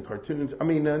caricatures and cartoons. I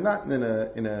mean, not in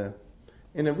a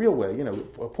real way,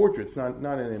 portraits, not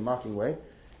in a mocking way.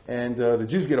 And the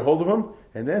Jews get a hold of them.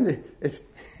 And then it's,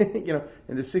 in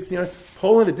the 1600s,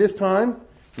 Poland at this time,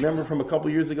 remember from a couple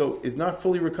of years ago, is not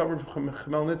fully recovered from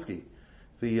Khmelnytsky.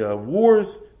 The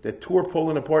wars that tore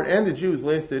Poland apart and the Jews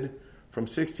lasted from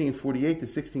 1648 to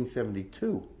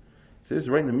 1672. So this is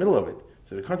right in the middle of it.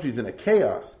 So the country's in a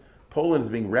chaos. Poland is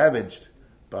being ravaged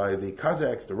by the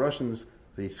Cossacks, the Russians,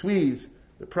 the Swedes,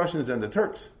 the Prussians, and the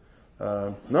Turks,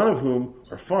 none of whom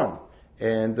are fun.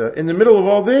 And in the middle of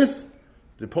all this,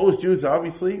 the Polish Jews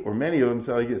obviously, or many of them,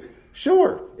 say like this,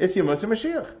 sure, it's Yemot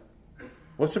HaMashiach.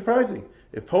 What's surprising?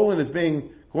 If Poland is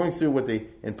going through what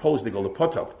in Polish they call the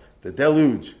potop, the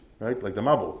deluge, right, like the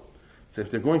Mabul. So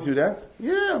if they're going through that,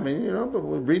 but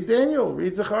we'll read Daniel,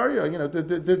 read Zechariah,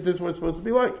 this is what it's supposed to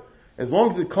be like. As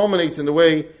long as it culminates in the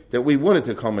way that we want it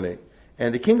to culminate.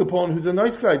 And the king of Poland, who's a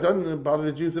nice guy, doesn't bother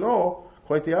the Jews at all,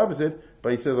 quite the opposite,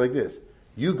 but he says like this,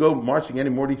 you go marching any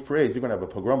more of these parades, you're going to have a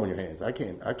pogrom on your hands. I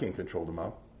can't control them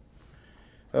out.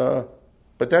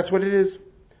 But that's what it is.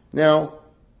 Now,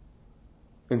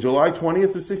 in July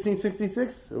 20th of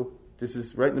 1666, so this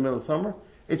is right in the middle of summer,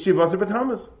 it's Shivas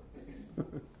B'Tammuz.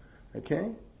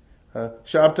 Okay?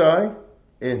 Shabtai,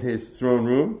 in his throne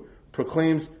room,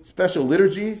 proclaims special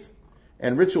liturgies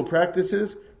and ritual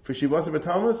practices for Shivas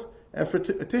B'Tammuz and for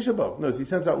Tisha B'Av. Notice he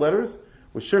sends out letters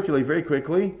would circulate very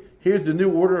quickly. Here's the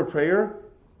new order of prayer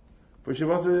for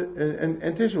Shavuot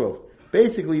and Tisha B'Av.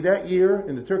 Basically, that year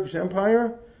in the Turkish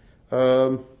Empire,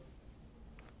 you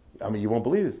won't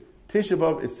believe this. Tisha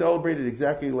B'Av is celebrated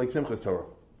exactly like Simchas Torah.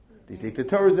 They take the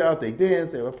Torahs out, they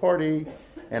dance, they have a party,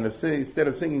 and instead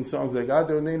of singing songs like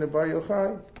Adonenu Bar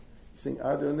Yochai, sing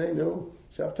Adonenu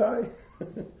Shabtai.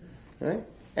 Right?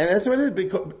 And that's what it is.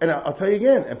 Because, and I'll tell you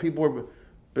again, and people were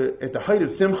at the height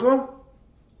of Simcha,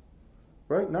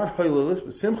 right? Not Hailulis,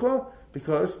 but Simcha,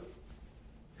 because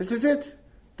this is it.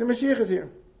 The Mashiach is here.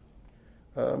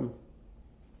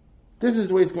 This is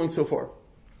the way it's going so far.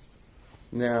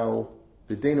 Now,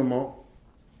 the denouement,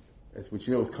 which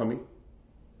you know is coming,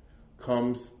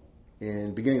 comes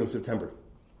in beginning of September.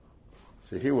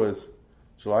 So here was,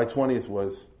 July 20th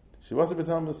was Shavuos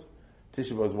B'Tammuz.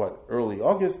 Tisha B'Av was what? Early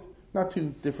August. Not so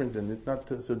different than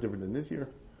this year.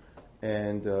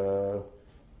 And, but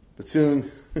soon,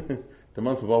 the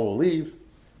month of Elul will leave,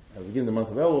 and begin the month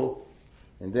of Elul,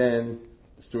 and then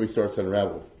the story starts to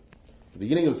unravel. At the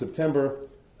beginning of September,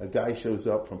 a guy shows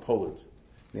up from Poland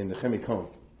named Nechemia Cohen.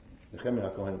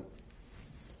 Nechemia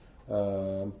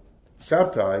HaKohen.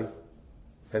 Shabtai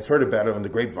has heard about it on the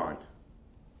grapevine.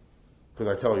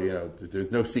 Because I tell you,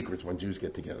 there's no secrets when Jews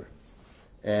get together.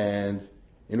 And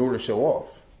in order to show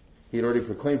off, he had already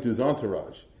proclaimed to his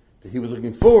entourage that he was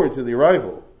looking forward to the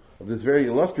arrival of this very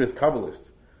illustrious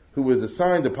Kabbalist who was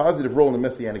assigned a positive role in the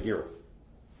Messianic era.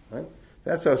 Right?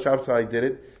 That's how Shabtai did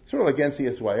it. Sort of like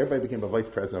NCSY. Everybody became a vice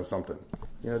president of something.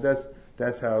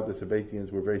 That's how the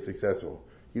Sabbatians were very successful.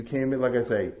 You came in, like I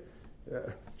say,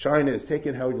 China is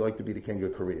taken. How would you like to be the king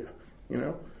of Korea?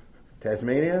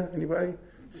 Tasmania, anybody?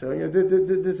 So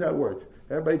this is how it worked.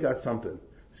 Everybody got something.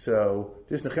 So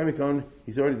this Nechemia Cohen,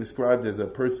 he's already described as a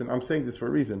person. I'm saying this for a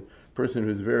reason. Person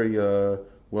who's very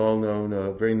well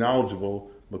known, very knowledgeable,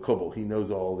 Makubal. He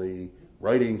knows all the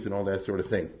writings and all that sort of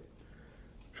thing.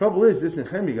 Trouble is, this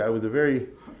Nechemia guy was the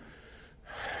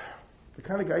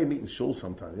kind of guy you meet in shul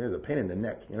sometimes. He's a pain in the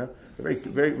neck, very,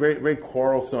 very, very, very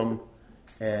quarrelsome,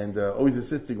 and always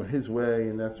insisting on his way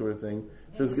and that sort of thing.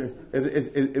 So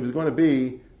it was going to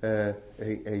be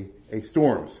a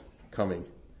storms coming.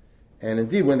 And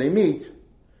indeed, when they meet,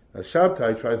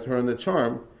 Shabtai tries to turn the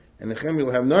charm, and Nechemia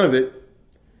will have none of it.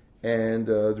 And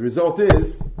the result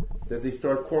is that they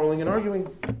start quarreling and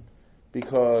arguing.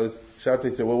 Because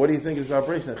Shabtai said, well, what do you think of this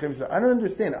operation? Nechemia said, I don't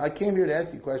understand. I came here to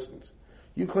ask you questions.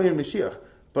 You claim Mashiach.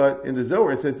 But in the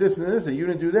Zohar, it says this and this, and you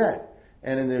didn't do that.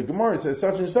 And in the Gemara, it says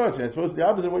such and such, and it's supposed to be the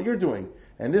opposite of what you're doing.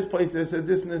 And this place, it says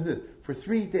this and this and this. For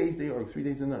 3 days, they argue, 3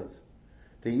 days and nights.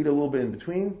 They eat a little bit in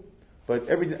between. But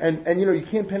you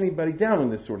can't pin anybody down on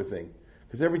this sort of thing.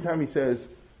 Because every time he says,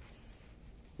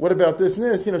 what about this and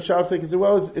this? Shabtai can say,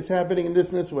 well, it's happening in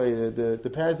this way.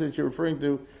 The passage you're referring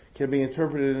to can be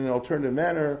interpreted in an alternative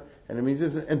manner. And it means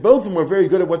this. And both of them were very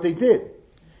good at what they did.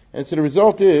 And so the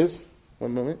result is,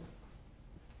 one moment,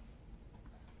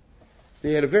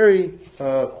 they had a very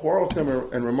quarrelsome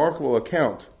and remarkable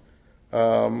account.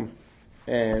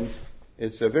 And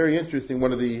it's very interesting,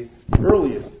 one of the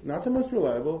earliest, not the most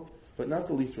reliable, but not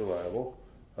the least reliable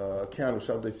account of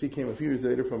Shabtai Tzvi came a few years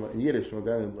later in Yiddish from a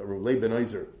guy named Reb Ben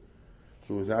Ozer,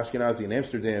 who was Ashkenazi in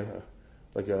Amsterdam,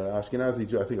 like an Ashkenazi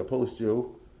Jew, I think a Polish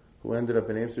Jew, who ended up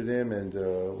in Amsterdam and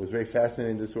was very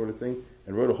fascinated in this sort of thing,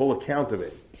 and wrote a whole account of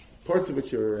it. Parts of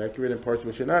which are accurate and parts of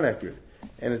which are not accurate.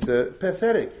 And it's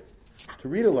pathetic to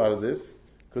read a lot of this,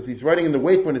 because he's writing in the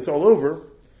wake when it's all over,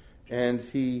 and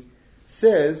he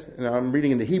says, and I'm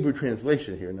reading in the Hebrew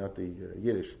translation here, not the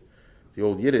Yiddish, the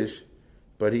old Yiddish,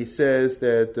 but he says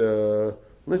that,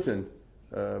 listen,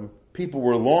 people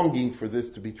were longing for this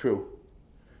to be true.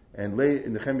 And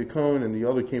in the Nechemia Cohen and the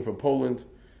other came from Poland.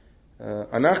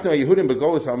 Anachnu Yehudim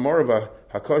begolis hamara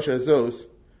hakosha azos,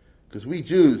 because we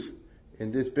Jews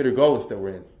in this bitter golus that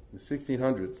we're in the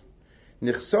 1600s,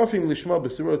 nichsafim lishma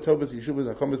b'sura tobas yeshuvas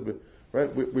achamas,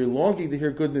 right? We're longing to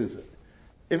hear good news.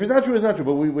 If it's not true, it's not true,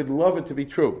 but we would love it to be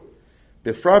true.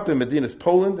 Befrat in Medina's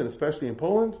Poland, and especially in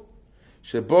Poland,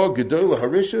 shebo gedola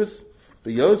harishus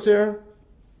b'yoser,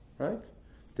 right?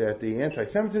 That the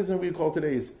anti-Semitism we call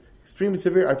today is extremely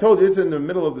severe. I told you, it's in the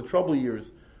middle of the trouble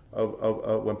years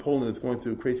of when Poland is going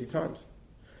through crazy times.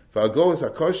 V'agolas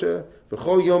hakosha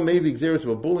v'chol yom mevi gzeres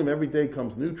v'bulim. Every day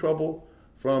comes new trouble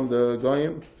from the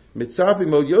Goyim. Mitzapi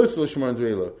mod yosel shmar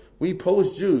andreila. We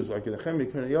Polish Jews, like the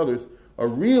Nechemia and the others, are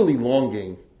really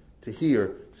longing to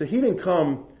hear. So he didn't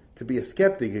come to be a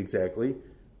skeptic exactly,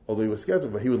 although he was skeptical,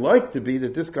 but he would like to be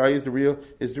that this guy is the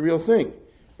real thing.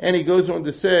 And he goes on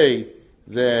to say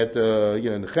that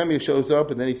Nechemia shows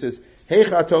up, and then he says, "Hey,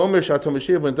 Chata Omer Shato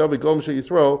Mashiach ben David Gom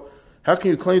Yisrael. How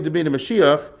can you claim to be the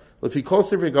Mashiach Lefi kol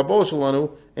sifrei Kabbalah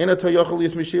shalanu, ena toyachal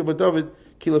liyas Mashiach ben David,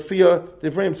 ki lefia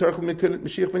devreim tzarich mikun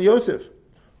Mashiach ben Yosef.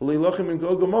 Uleilachim in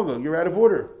Gog Magog. You're out of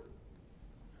order.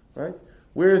 Right?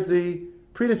 Where's the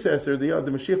predecessor, the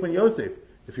Mashiach ben Yosef?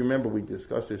 If you remember, we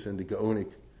discussed this in the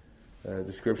Gaonic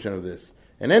description of this.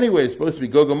 And anyway, it's supposed to be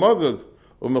Gog Magog,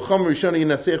 or Melcham Rishoni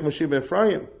Yinaseach Mashiach ben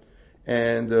Ephraim.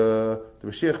 And the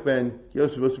Mashiach ben Yosef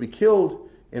is supposed to be killed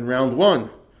in round 1.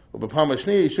 Round,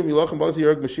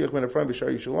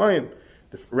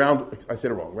 I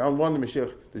said it wrong. Round 1, the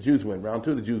Mashiach, the Jews win. Round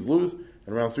 2, the Jews lose.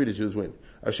 And round 3, the Jews win.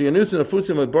 And the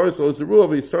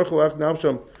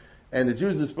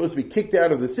Jews are supposed to be kicked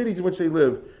out of the cities in which they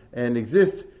live and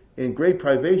exist in great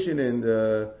privation in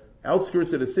the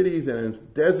outskirts of the cities and in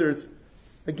deserts.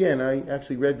 Again, I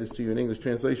actually read this to you in English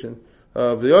translation.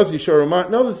 Notice,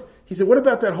 he said, what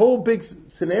about that whole big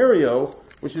scenario,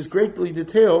 which is greatly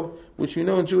detailed, which you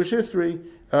know in Jewish history,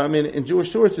 in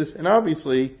Jewish sources, and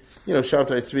obviously,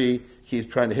 Shabtai Tzvi keeps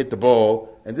trying to hit the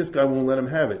ball, and this guy won't let him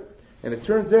have it. And it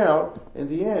turns out, in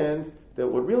the end, that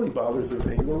what really bothers him,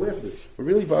 and you're going to laugh at this, what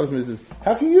really bothers him is,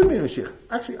 how can you be the Mashiach?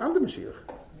 Actually, I'm the Mashiach.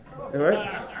 All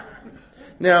right?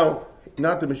 Now,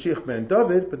 not the Mashiach ben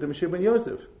David, but the Mashiach ben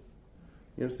Yosef.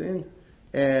 You understand?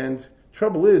 And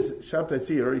trouble is, Shabtai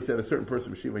Tzvi had already said a certain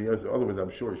person, Mashiach ben Yosef, otherwise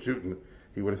I'm sure shooting,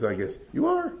 he would have said, I guess, you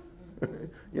are.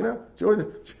 Join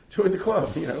the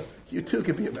club, You too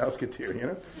could be a Mouseketeer,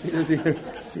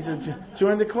 He said,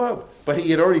 join the club. But he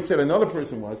had already said another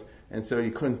person was, and so you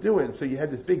couldn't do it. And so you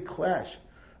had this big clash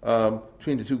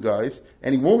between the two guys.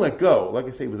 And he won't let go. Like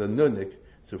I say, with a nudnik.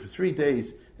 So for 3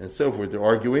 days and so forth, they're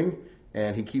arguing.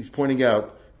 And he keeps pointing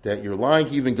out that you're lying.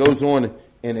 He even goes on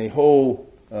in a whole,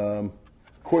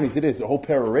 according to this, a whole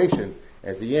peroration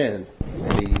at the end.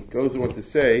 And he goes on to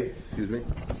say,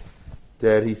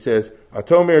 that he says,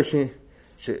 Ata omer shahincha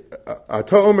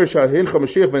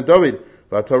Mashiach ben David,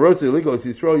 v'ata rotze illegal as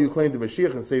Yisrael, you claim the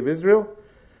Mashiach and save Israel.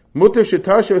 Mutter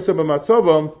shetasher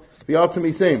b'matzavam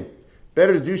v'altami same.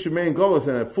 Better the Jew should remain gullus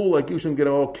and a fool like you shouldn't get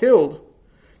them all killed.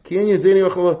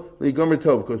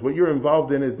 Because what you're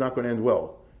involved in is not going to end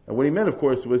well. And what he meant, of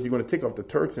course, was you're going to take off the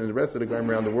Turks and the rest of the guys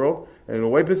around the world and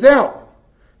you're going to wipe us out.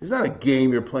 It's not a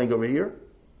game you're playing over here.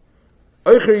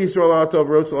 You're an Eicher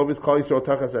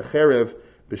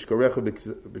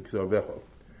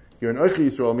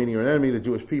Yisrael, meaning you're an enemy of the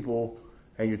Jewish people,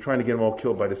 and you're trying to get them all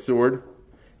killed by the sword.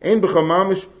 You're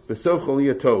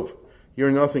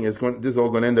nothing. This is all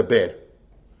going to end up bad.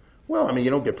 Well, you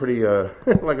don't get pretty,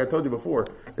 like I told you before,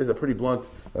 there's a pretty blunt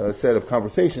set of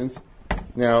conversations.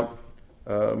 Now,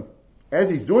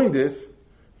 as he's doing this,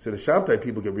 so the Shabtai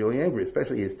people get really angry,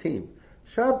 especially his team.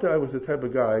 Shabtai was the type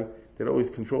of guy that always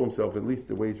controlled himself, at least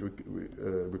the way he's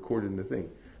recorded in the thing.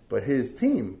 But his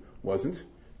team wasn't.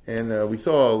 And we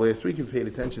saw last week, if you paid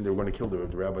attention, they were going to kill the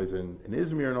rabbis in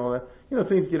Izmir and all that.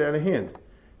 Things get out of hand.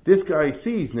 This guy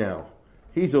sees now,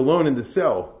 he's alone in the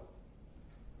cell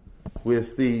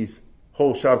with these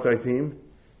whole Shabtai team.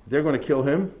 They're going to kill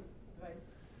him. Right.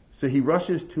 So he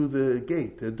rushes to the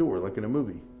gate, the door, like in a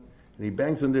movie. And he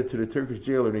bangs on there to the Turkish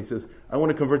jailer and he says, I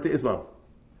want to convert to Islam.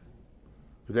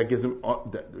 Because that gives him,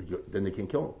 then they can't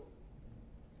kill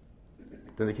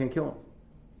him.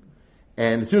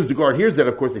 And as soon as the guard hears that,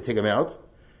 of course, they take him out.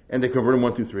 And they convert him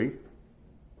 1, 2, 3.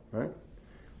 Right?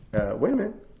 Wait a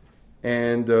minute.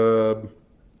 And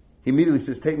he immediately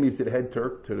says, take me to the head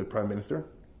Turk, to the prime minister.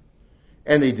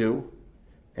 And they do.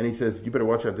 And he says, you better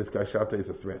watch out, this guy Shabtai is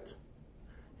a threat.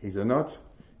 He's a nut,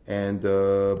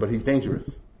 but he's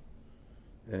dangerous.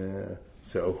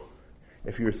 So,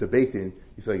 if you're a Sabbatin,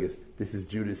 you say, this is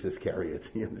Judas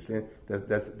Iscariot. You understand?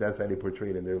 That's how they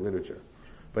portray it in their literature.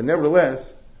 But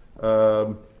nevertheless,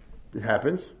 it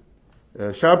happens.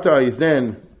 Shabtai is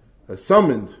then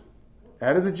summoned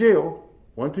out of the jail,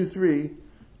 1, 2, 3,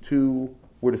 to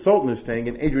where the Sultan is staying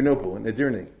in Adrianople, in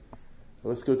Edirne.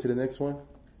 Let's go to the next one.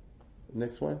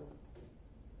 Next one.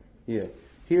 Yeah.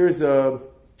 Here's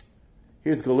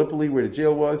Gallipoli, where the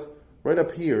jail was. Right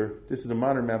up here, this is the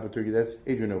modern map of Turkey, that's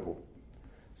Adrianople.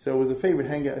 So it was a favorite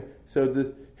hangout.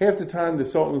 So half the time the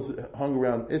Sultans hung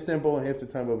around Istanbul, and half the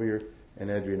time over here in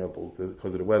Adrianople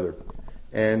because of the weather.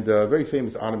 And very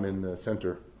famous Ottoman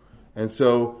center. And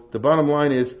so the bottom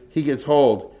line is he gets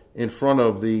hauled in front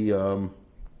of the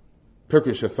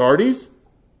Turkish authorities,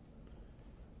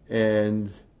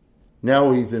 and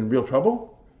now he's in real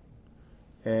trouble.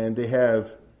 And they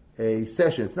have a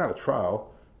session. It's not a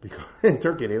trial, because in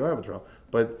Turkey they don't have a trial,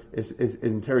 but it's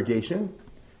interrogation.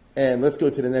 And let's go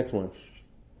to the next one.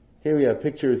 Here we have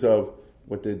pictures of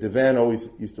what the divan always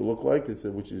used to look like,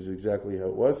 which is exactly how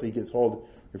it was. So he gets hauled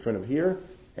in front of here,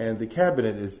 and the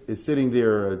cabinet is sitting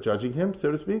there judging him,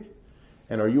 so to speak.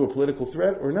 And are you a political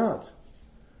threat or not?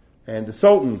 And the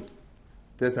Sultan,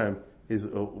 at that time, is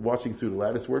watching through the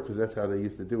lattice work, because that's how they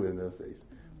used to do it in those days.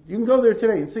 You can go there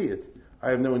today and see it. I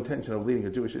have no intention of leading a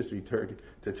Jewish history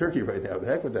to Turkey right now. The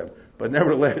heck with them. But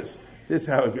nevertheless, this is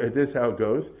how it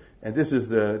goes. And this is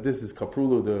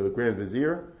Kaprulu, the Grand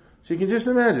Vizier. So you can just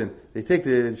imagine, they take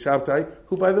the Shabtai,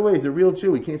 who, by the way, is a real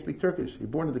Jew. He can't speak Turkish. He's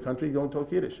born in the country, he only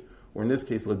talks Yiddish. Or in this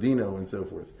case, Ladino and so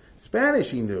forth. Spanish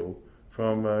he knew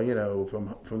from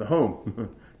the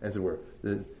home, as it were.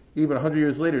 Even 100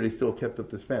 years later, they still kept up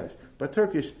the Spanish. But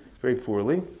Turkish, very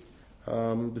poorly.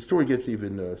 The story gets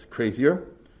even crazier.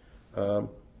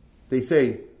 They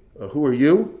say, who are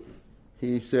you?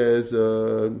 He says,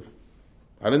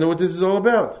 I don't know what this is all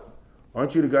about.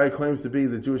 Aren't you the guy who claims to be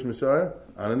the Jewish Messiah?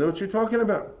 I don't know what you're talking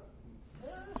about.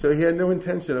 So he had no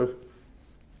intention of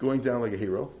going down like a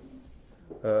hero.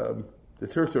 The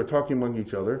Turks are talking among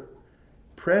each other.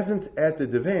 Present at the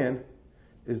divan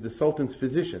is the Sultan's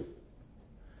physician.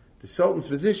 The Sultan's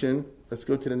physician, let's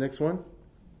go to the next one,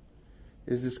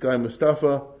 is this guy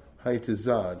Mustafa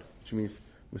Haytazad, which means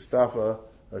Mustafa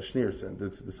Schneerson,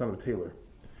 the son of Taylor.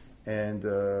 And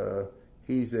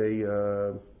he's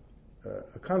a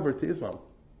convert to Islam.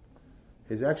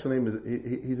 His actual name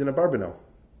is, he's in a Abarbanel.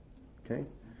 Okay?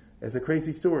 It's a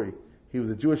crazy story. He was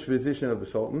a Jewish physician of the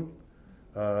Sultan.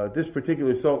 This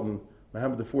particular Sultan,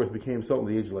 Muhammad IV, became Sultan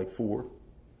at the age of like 4.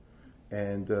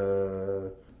 And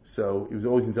so he was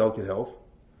always in delicate health.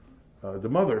 The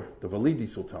mother, the Validi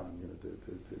Sultan,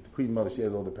 the queen mother, she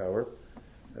has all the power.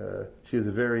 She was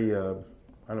a very, I don't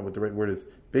know what the right word is,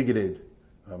 bigoted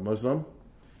Muslim.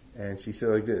 And she said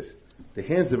like this, the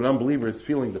hands of an unbeliever is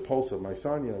feeling the pulse of my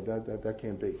son, that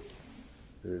can't be.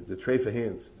 The treifa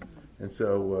hands. And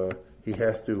so he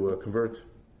has to convert,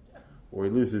 or he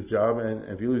loses his job, and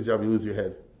if you lose your job, you lose your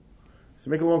head. So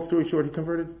make a long story short, he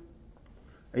converted.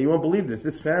 And you won't believe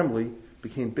this family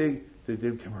became big, they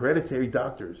became hereditary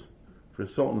doctors for the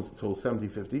sultans until the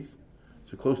 1750s,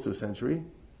 so close to a century.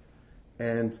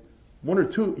 And one or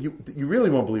two, you really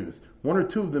won't believe this, one or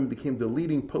two of them became the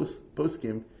leading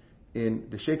poskim in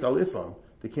the Sheikh al-Islam.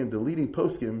 They became the leading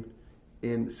poskim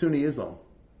in Sunni Islam,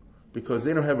 because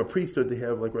they don't have a priesthood, they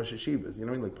have like Rosh Hashivas,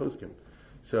 like poskim.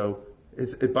 So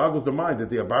it boggles the mind that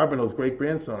the Abarbanel's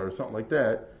great-grandson or something like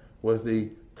that was the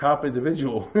top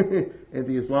individual in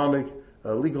the Islamic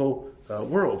legal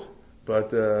world. But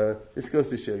this goes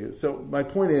to show you. So my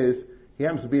point is, he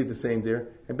happens to be at the same there,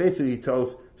 and basically he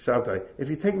tells Shabtai, if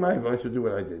you take my advice, you'll do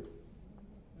what I did.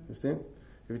 Understand?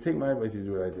 If you take my advice, you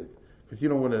do what I did. Because you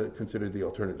don't want to consider the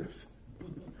alternatives.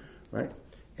 Right?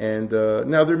 And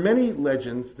now there are many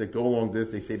legends that go along this.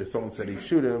 They say the Sultan said he'd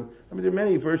shoot him. I mean, there are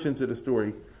many versions of the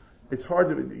story. It's hard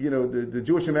to, the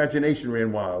Jewish imagination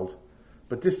ran wild.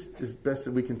 But this, as best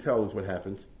that we can tell, is what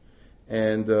happened.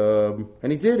 And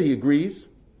he did. He agrees.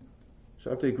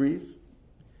 Shabtai agrees.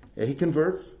 And he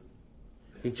converts.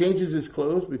 He changes his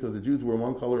clothes because the Jews were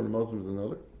one color and the Muslims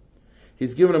another.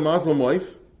 He's given a Muslim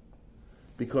wife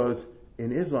because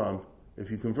in Islam,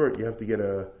 if you convert, you have to get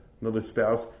another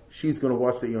spouse. She's going to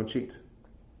watch that you don't cheat.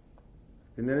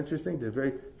 Isn't that interesting? They're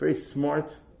very, very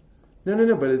smart.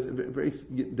 No, but it's very,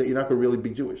 that you're not going to really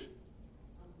be Jewish.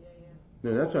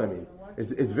 No, that's what I mean.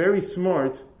 It's very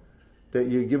smart that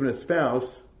you're given a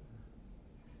spouse,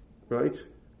 right?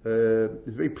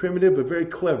 It's very primitive but very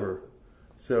clever.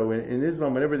 So in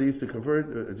Islam, whenever they used to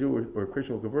convert, a Jew or a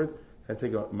Christian will convert, they had to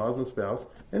take a Muslim spouse.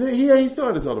 And he still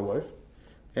had his other wife.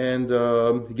 And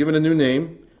given a new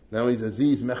name. Now he's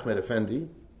Aziz Mehmed Effendi.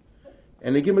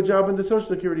 And they give him a job in the Social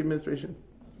Security Administration,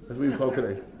 as we call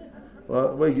today.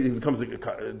 Well, he becomes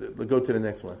go to the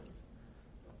next one.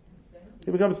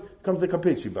 He becomes a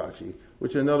Kapichi Bashi,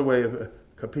 which is another way of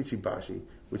Kapichi Bashi,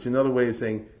 which is another way of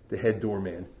saying the head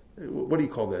doorman. What do you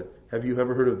call that? Have you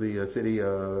ever heard of the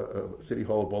City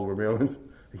Hall of Baltimore, Maryland?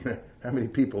 How many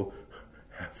people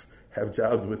have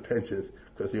jobs with pensions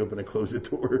because they open and close the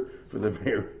door for the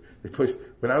mayor? They push.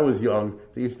 When I was young,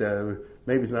 they used to have,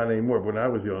 maybe it's not anymore, but when I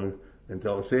was young, in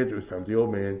D'Alessandro's time, the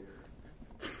old man,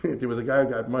 there was a guy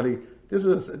who got money. This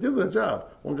was a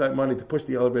job. One guy got money to push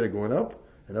the elevator going up,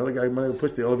 another guy got money to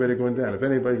push the elevator going down. If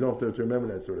anybody's old enough to remember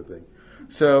that sort of thing.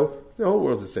 So the whole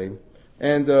world's the same.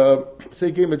 And so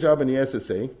he gave him a job in the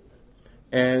SSA.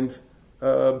 And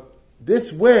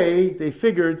this way, they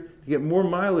figured to get more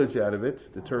mileage out of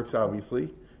it, the Turks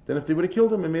obviously, than if they would have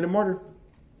killed him and made him martyr.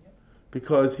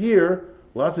 Because here,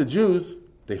 lots of Jews,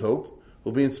 they hope,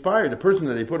 will be inspired. The person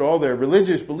that they put all their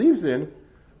religious beliefs in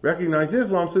recognize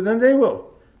Islam, so then they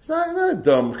will. It's not a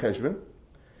dumb cheshbon.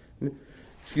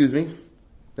 Excuse me.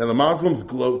 Now the Muslims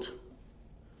gloat.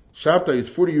 Shabtai is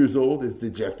 40 years old, is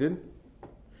dejected.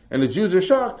 And the Jews are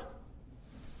shocked.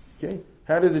 Okay?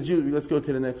 How did the Jews, let's go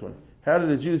to the next one. How did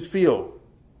the Jews feel,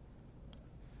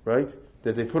 right,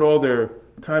 that they put all their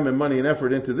time and money and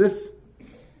effort into this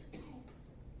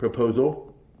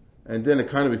proposal, and then it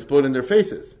kind of exploded in their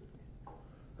faces?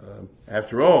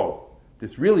 After all,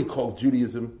 this really calls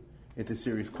Judaism into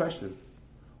serious question.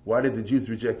 Why did the Jews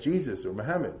reject Jesus or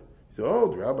Muhammad? So,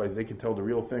 the rabbis, they can tell the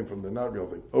real thing from the not real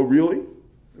thing. Oh, really?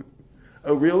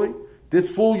 Oh, really? This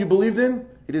fool you believed in?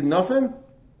 He did nothing?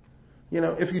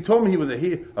 If you told me he was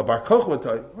a Bar Kochba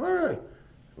type, all right, it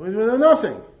was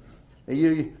nothing. And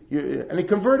and he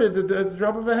converted at the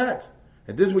drop of a hat.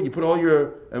 And this is what you put all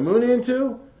your emunah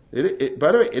into?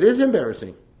 By the way, it is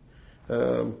embarrassing.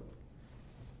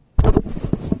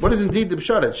 What is indeed the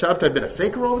pshat? Has Shabtai been a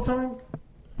faker all the time?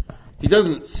 He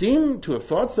doesn't seem to have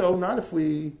thought so, not if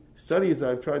we study as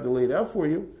I've tried to lay it out for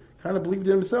you. Kind of believed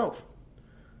in himself.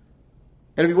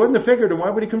 And if he wasn't a faker, then why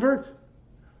would he convert?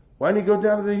 Why didn't he go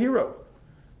down to the hero?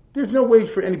 There's no way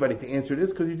for anybody to answer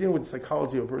this because you're dealing with the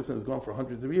psychology of a person who's gone for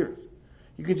hundreds of years.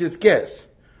 You can just guess.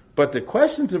 But the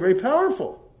questions are very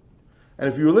powerful.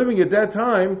 And if you were living at that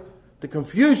time, the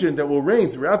confusion that will reign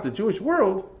throughout the Jewish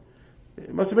world,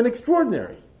 it must have been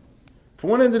extraordinary. From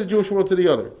one end of the Jewish world to the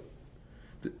other.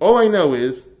 All I know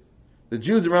is the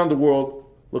Jews around the world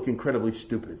look incredibly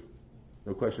stupid.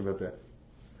 No question about that.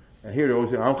 And here they're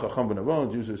always saying, Am Chacham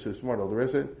B'Navon, Jews are so smart, all the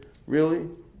rest of it. Really?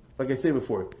 Like I said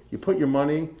before, you put your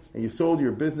money and you sold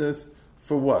your business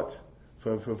for what?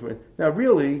 Now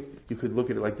really, you could look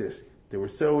at it like this. They were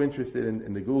so interested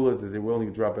in the Gula that they're willing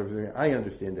to drop everything. I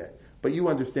understand that. But you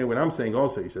understand what I'm saying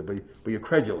also, he said, but you're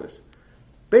credulous.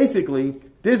 Basically,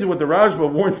 this is what the Rajba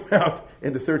warned about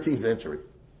in the 13th century.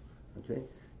 Okay?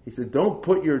 He said, don't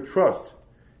put your trust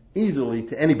easily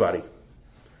to anybody.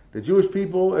 The Jewish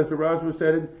people, as the Rajba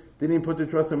said it, didn't even put their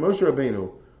trust in Moshe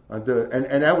Rabbeinu.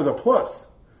 And that was a plus.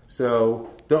 So,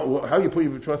 how you put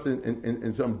your trust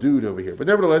in some dude over here? But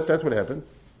nevertheless, that's what happened.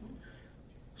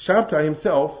 Shabtai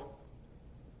himself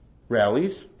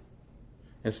rallies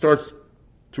and starts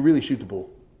to really shoot the bull.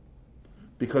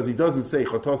 Because he doesn't say,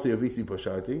 Chotasi avisi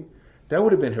pashati. That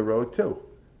would have been heroic too.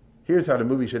 Here's how the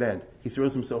movie should end. He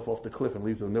throws himself off the cliff and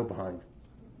leaves a note behind.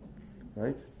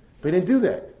 Right? But he didn't do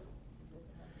that.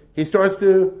 He starts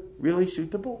to really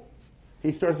shoot the bull.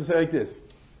 He starts to say like this,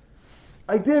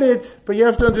 I did it, but you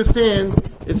have to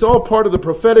understand, it's all part of the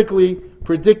prophetically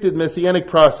predicted messianic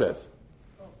process.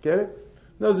 Get it?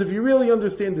 In other words, if you really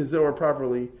understand the Zohar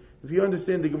properly, if you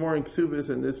understand the Gemara in Ksubis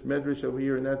and this Medrash over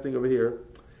here and that thing over here,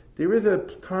 there is a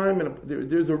time and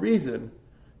there's a reason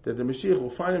that the Mashiach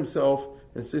will find himself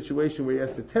in a situation where he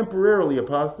has to temporarily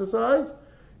apostatize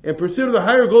in pursuit of the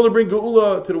higher goal to bring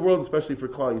Geula to the world, especially for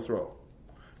Klal Yisrael.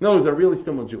 In other words, are really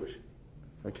still Jewish.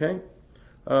 Okay?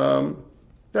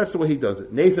 That's the way he does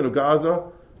it. Nathan of Gaza,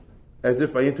 as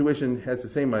if by intuition, has the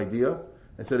same idea.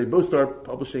 And so they both start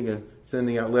publishing and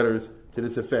sending out letters to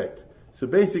this effect. So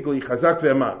basically, Chazak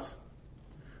ve'amatz.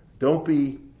 Don't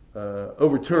be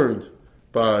overturned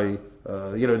by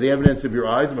the evidence of your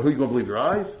eyes. I mean, who are you going to believe, your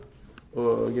eyes?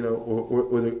 Or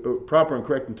the proper and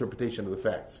correct interpretation of the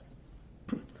facts.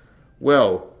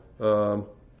 Well,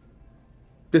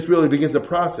 this really begins a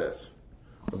process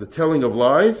of the telling of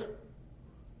lies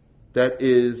that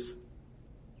is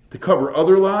to cover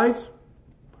other lies.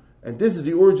 And this is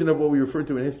the origin of what we refer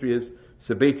to in history as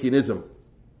Sabbatianism.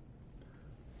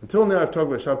 Until now, I've talked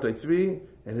about Shabtai Tzvi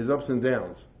and his ups and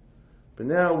downs. But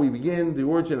now we begin the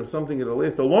origin of something that will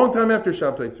last a long time after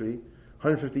Shabtai Tzvi,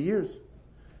 150 years,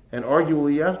 and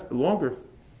arguably longer.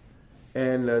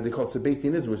 And they call it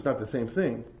Sabbatianism. It's not the same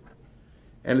thing.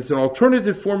 And it's an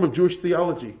alternative form of Jewish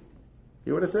theology. You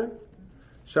hear what I said?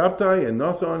 Shabtai and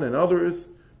Nasan and others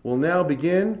will now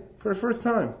begin for the first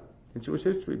time in Jewish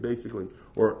history, basically,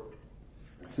 or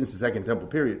since the Second Temple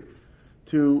period,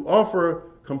 to offer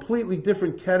completely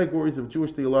different categories of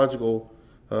Jewish theological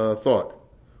thought.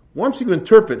 Once you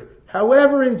interpret,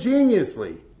 however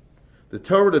ingeniously, the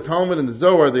Torah, the Talmud, and the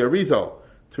Zohar, the Arizal,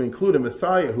 to include a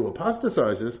Messiah who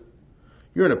apostatizes,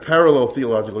 you're in a parallel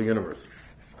theological universe.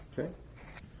 Okay?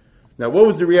 Now, what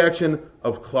was the reaction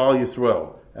of Klal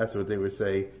Yisrael? That's what they would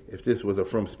say if this was a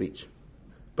frum speech.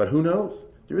 But who knows?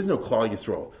 There is no Klal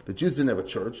Yisrael. The Jews didn't have a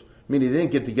church, meaning they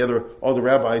didn't get together all the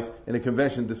rabbis in a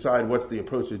convention to decide what's the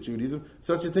approach to Judaism.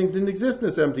 Such a thing didn't exist in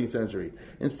the 17th century.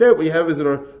 Instead, what we have is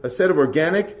a set of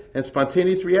organic and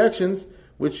spontaneous reactions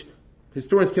which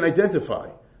historians can identify.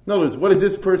 In other words, what did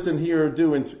this person here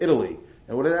do in Italy?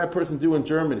 And what did that person do in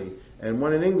Germany? And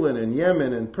one in England and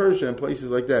Yemen and Persia and places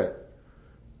like that.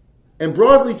 And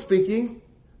broadly speaking,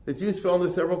 the Jews fell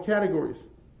into several categories.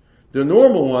 The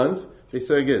normal ones, they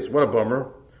say, yes, what a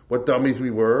bummer, what dummies we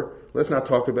were, let's not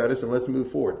talk about this and let's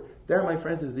move forward. That, my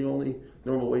friends, is the only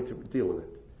normal way to deal with it.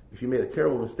 If you made a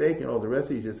terrible mistake and all the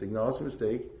rest of you just acknowledge the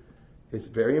mistake, it's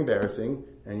very embarrassing,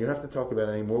 and you don't have to talk about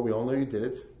it anymore. We all know you did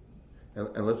it,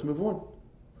 and let's move on.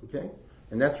 Okay?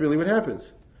 And that's really what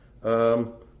happens.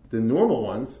 The normal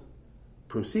ones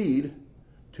proceed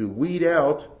to weed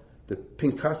out the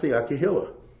Pinkasei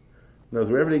Akehila. Now,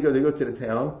 wherever they go to the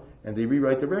town, and they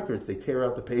rewrite the records. They tear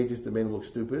out the pages to make them look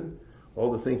stupid.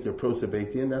 All the things they're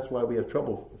pro-Sabbatian. That's why we have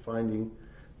trouble finding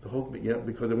the whole,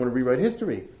 because they want to rewrite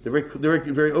history. They're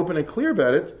very open and clear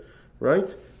about it, right?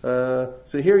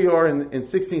 So here you are in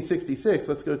 1666.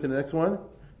 Let's go to the next one.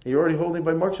 You're already holding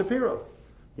by Mark Shapiro.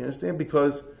 You understand?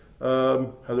 Because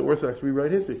how the Orthodox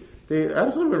rewrite history. They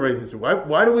absolutely want to write history.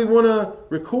 Why do we want to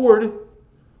record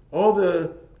all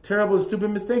the terrible and stupid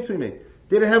mistakes we made?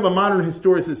 They didn't have a modern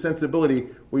historicist sensibility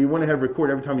where you want to have record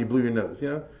every time you blew your nose. He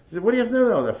said, "What do you have to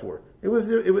know all that for?" It was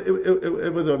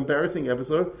an embarrassing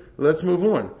episode. Let's move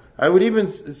on. I would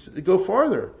even go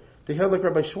farther. They held like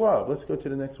Rabbi Schwab. Let's go to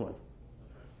the next one.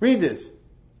 Read this.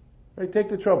 Right, take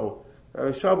the trouble.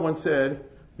 Rabbi Schwab once said,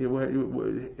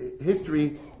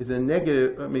 history is a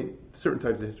negative. I mean, certain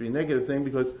types of history, a negative thing,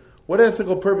 because what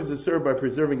ethical purpose is served by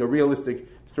preserving a realistic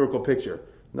historical picture?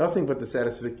 Nothing but the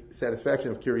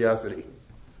satisfaction of curiosity.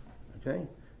 Okay?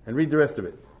 And read the rest of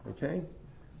it. Okay?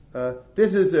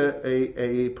 This is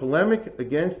a polemic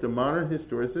against the modern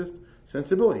historicist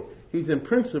sensibility. He's in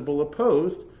principle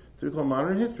opposed to what we call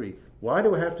modern history. Why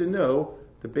do I have to know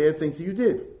the bad things that you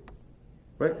did?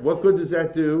 Right? What good does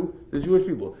that do to the Jewish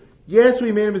people? Yes,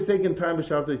 we made a mistake in time of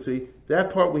Shabbat Tzvi. That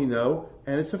part we know,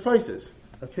 and it suffices.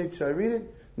 Okay, shall I read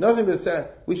it? Nothing but sad.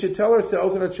 We should tell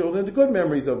ourselves and our children the good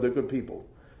memories of the good people.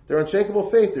 Their unshakable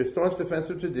faith, their staunch defense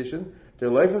of tradition, their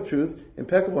life of truth,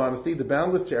 impeccable honesty, the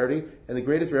boundless charity, and the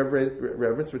greatest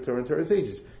reverence for Torah and Torah's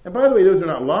sages. And by the way, those are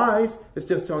not lies. It's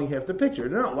just telling half the picture.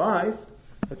 They're not lies.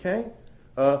 Okay?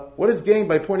 What is gained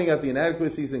by pointing out the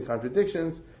inadequacies and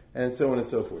contradictions, and so on and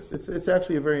so forth? It's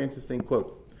actually a very interesting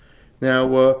quote.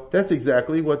 Now, that's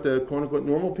exactly what the quote-unquote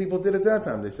normal people did at that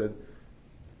time. They said,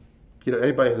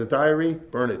 anybody has a diary,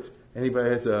 burn it. Anybody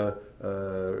has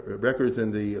records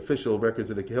in the official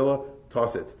records of the Kehillah,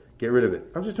 toss it. Get rid of it.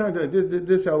 I'm just trying to.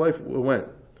 This is how life went.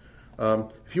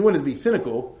 If you wanted to be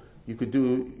cynical, you could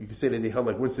say that they held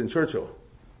like Winston Churchill,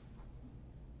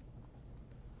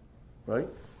 right?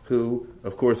 Who,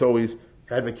 of course, always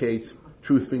advocates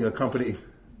truth being accompanied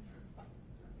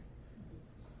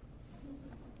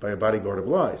by a bodyguard of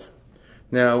lies.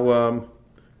 Now,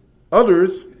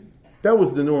 others, that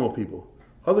was the normal people.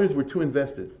 Others were too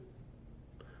invested.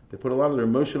 They put a lot of their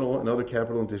emotional and other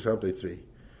capital into Shabtai Tzvi.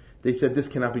 They said this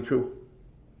cannot be true.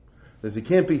 Because it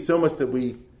can't be so much that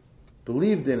we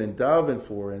believed in and davened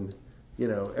for, and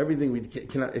everything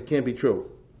it can't be true.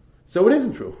 So it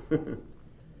isn't true.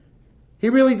 He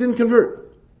really didn't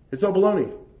convert. It's all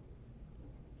baloney.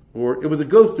 Or it was a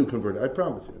ghost who converted, I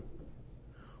promise you.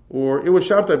 Or it was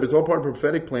Shabtai, but it's all part of a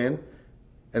prophetic plan,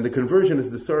 and the conversion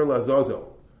is the Sar Lazazel.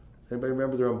 Anybody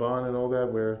remember the Ramban and all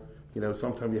that, where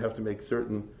sometimes you have to make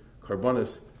certain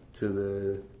karbanos to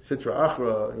the Sitra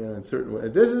Achra, in certain way.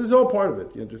 This is all part of it.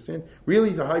 You understand? Really,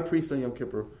 he's a high priest on Yom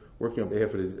Kippur, working on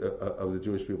behalf of the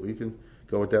Jewish people. You can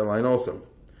go with that line also.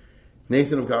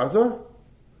 Nathan of Gaza,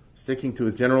 sticking to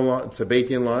his general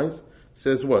Sabbatian lines,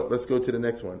 says what? Let's go to the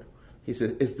next one. He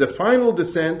says, it's the final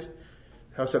descent,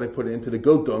 how should I put it, into the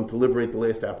goat dung to liberate the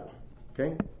last apple.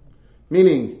 Okay?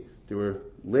 Meaning, there were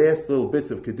last little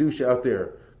bits of Kedusha out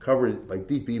there covered by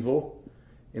deep evil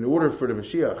in order for the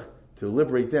Mashiach to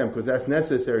liberate them, because that's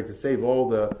necessary to save all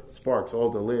the sparks, all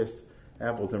the last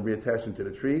apples, and reattach them to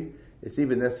the tree. It's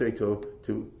even necessary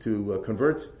to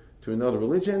convert to another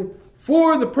religion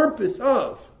for the purpose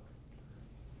of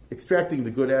extracting the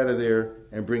good out of there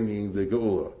and bringing the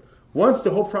Geula. Once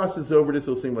the whole process is over, this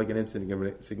will seem like an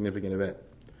insignificant event.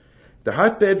 The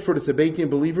hotbed for the Sabbatian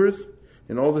believers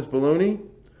in all this baloney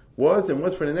was and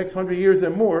was for the next 100 years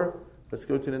and more. Let's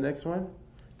go to the next one.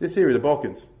 This area, the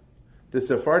Balkans. The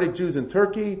Sephardic Jews in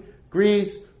Turkey,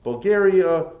 Greece,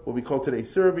 Bulgaria, what we call today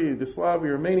Serbia,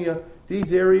 Yugoslavia, Romania.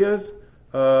 These areas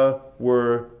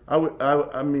were,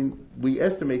 we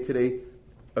estimate today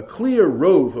a clear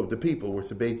rove of the people were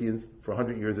Sabbatians for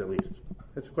 100 years at least.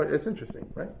 That's interesting,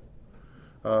 right?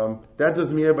 That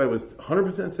doesn't mean everybody was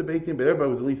 100% Sabbatian, but everybody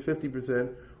was at least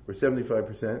 50% or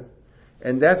 75%.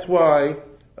 And that's why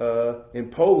in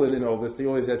Poland and all this, they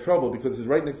always had trouble, because it's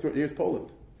right next door. Here's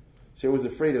Poland. So I was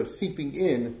afraid of seeping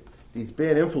in these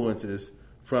bad influences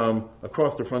from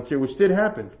across the frontier, which did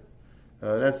happen.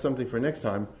 That's something for next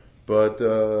time. But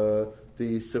the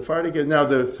Sephardic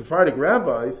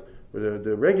rabbis,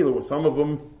 the regular ones, some of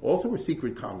them also were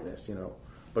secret communists,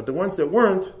 But the ones that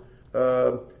weren't,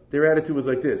 their attitude was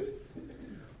like this: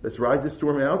 let's ride this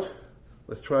storm out.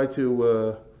 Let's try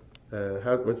to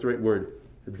what's the right word?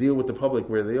 Deal with the public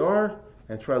where they are,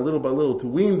 and try little by little to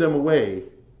wean them away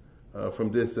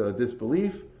from this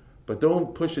disbelief. But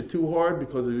don't push it too hard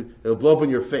because it'll blow up in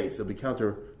your face. It'll be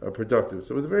counterproductive.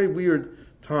 So it was a very weird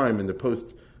time in the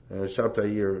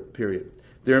post-Shabtai year period.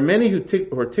 There are many who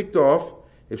are ticked off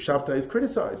if Shabtai is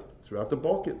criticized throughout the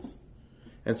Balkans.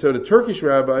 And so the Turkish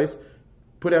rabbis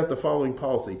put out the following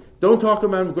policy. Don't talk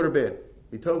about him good or bad.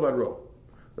 Mitov ad ro.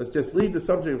 Let's just leave the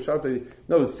subject of Shabtai.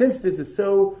 Notice, since this is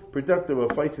so productive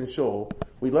of fights and shul,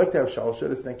 we'd like to have shal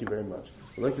shudas. Thank you very much.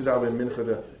 We'd like to daven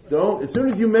mincha. Don't, as soon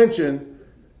as you mention,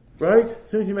 right? As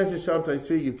soon as you mention Shabtai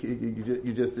Tzvi,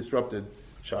 you just disrupted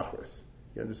Shachris.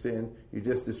 You understand? You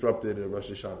just disrupted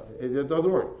Rosh Hashanah. It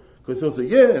doesn't work. Because he'll say,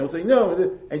 yeah, and he'll say,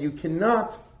 no. And you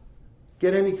cannot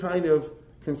get any kind of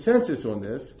consensus on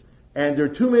this. And there are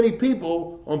too many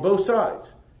people on both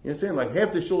sides. You understand? Like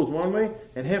half the shul is one way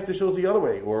and half the shul is the other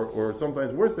way, or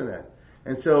sometimes worse than that.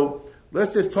 And so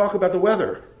let's just talk about the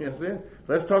weather. You understand?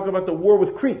 Let's talk about the war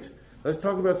with Crete. Let's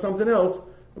talk about something else,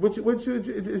 which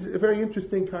is a very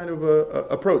interesting kind of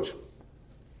approach.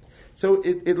 So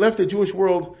it left the Jewish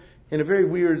world in a very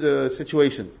weird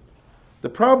situation. The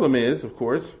problem is, of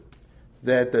course,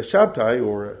 that Shabtai,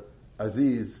 or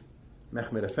Aziz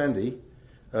Mehmed Effendi,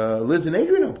 lives in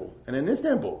Adrianople and in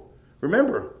Istanbul.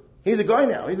 Remember, he's a guy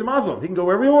now. He's a Muslim. He can go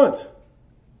wherever he wants.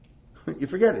 You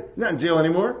forget it. He's not in jail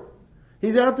anymore.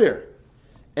 He's out there.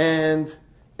 And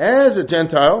as a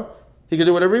Gentile, he can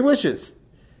do whatever he wishes.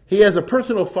 He has a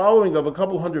personal following of a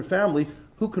couple hundred families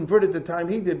who converted the time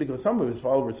he did, because some of his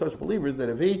followers were such believers that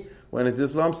if he went into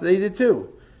Islam, so they did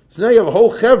too. So now you have a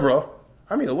whole chevra,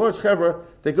 a large chevra,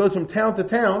 that goes from town to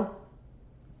town.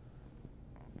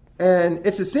 And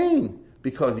it's a scene,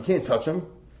 because you can't touch them.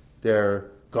 They're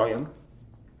goyim.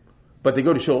 But they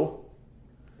go to shul,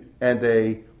 and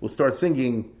they will start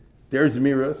singing their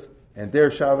Zemiras, and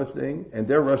their Shabbos thing, and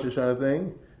their Rosh Hashanah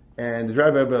thing, and the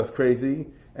rabbi is crazy,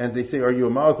 and they say, are you a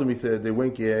Muslim? He said, they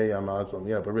wink, yeah, I'm a Muslim.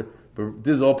 Yeah, but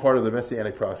this is all part of the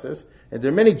Messianic process. And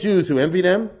there are many Jews who envy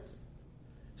them.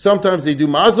 Sometimes they do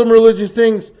Muslim religious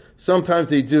things. Sometimes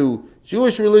they do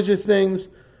Jewish religious things.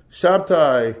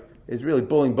 Shabtai is really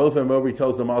bullying both of them over. He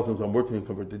tells the Muslims, I'm working to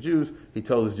convert the Jews. He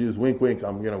tells the Jews, wink, wink,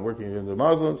 I'm working with the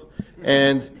Muslims.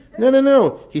 And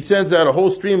no. He sends out a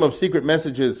whole stream of secret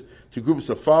messages to groups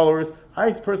of followers.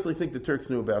 I personally think the Turks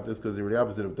knew about this because they were the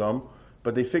opposite of dumb.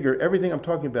 But they figure everything I'm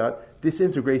talking about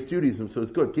disintegrates Judaism, so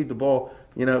it's good. Keep the ball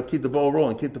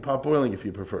rolling, keep the pot boiling if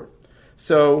you prefer.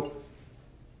 So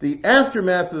the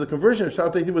aftermath of the conversion of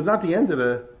Shabtai was not the end of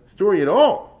the story at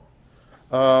all.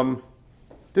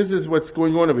 This is what's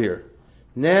going on over here.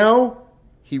 Now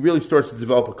he really starts to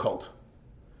develop a cult.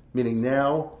 Meaning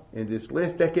now, in this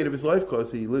last decade of his life,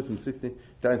 because he lived died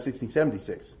in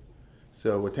 1676.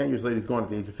 So 10 years later, he's gone at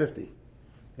the age of 50.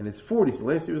 In his 40s, the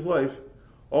last year of his life,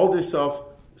 all this stuff,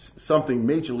 something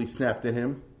majorly snapped in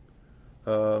him,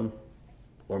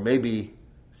 or maybe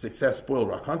success spoiled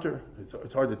Rock Hunter.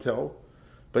 It's hard to tell.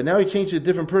 But now he changed to a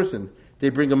different person. They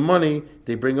bring him money.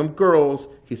 They bring him girls.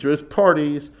 He throws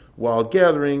parties, wild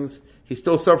gatherings. He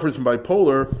still suffers from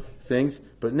bipolar things,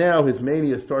 but now his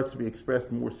mania starts to be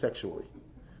expressed more sexually,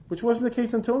 which wasn't the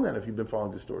case until then, if you've been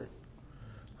following the story.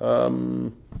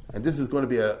 And this is going to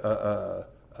be a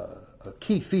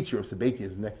key feature of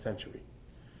Sabbatianism next century.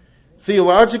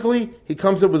 Theologically, he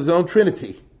comes up with his own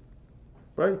Trinity,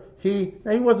 right? He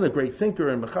wasn't a great thinker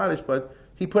in Machadish, but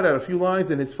he put out a few lines,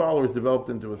 and his followers developed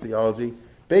into a theology.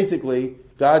 Basically,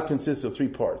 God consists of three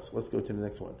parts. Let's go to the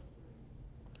next one.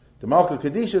 The Malka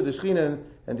Kadisha, the Shechina,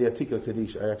 and the Atika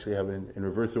Kadisha. I actually have it in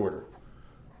reverse order.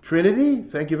 Trinity,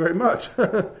 thank you very much.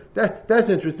 That's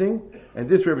interesting. And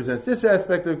this represents this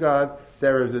aspect of God, that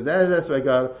represents that aspect of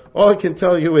God. All I can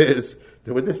tell you is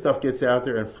that when this stuff gets out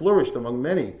there and flourished among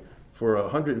many for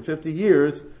 150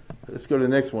 years, let's go to the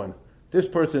next one. This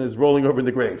person is rolling over in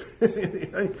the grave.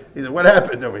 He said, what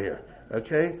happened over here?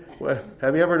 Okay? Well,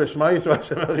 have you ever heard of Shema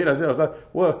Yisrael?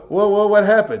 What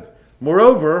happened?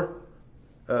 Moreover,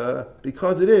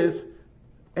 because it is,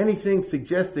 anything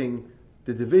suggesting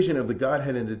the division of the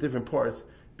Godhead into different parts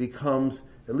becomes,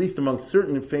 at least among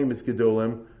certain famous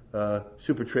Gedolim,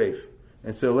 super treif.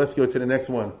 And so let's go to the next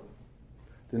one.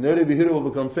 The Nodei B'Yehuda will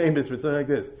become famous for something like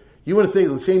this. You want to say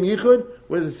L'Shem Yichud?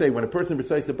 What does it say? When a person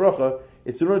recites a bracha,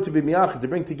 it's in order to be miyachid, to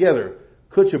bring together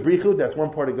Kutcha Brichud, that's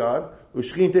one part of God,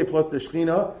 Ushchinte plus the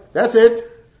Shechina, that's it.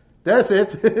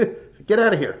 Get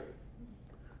out of here.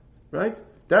 Right?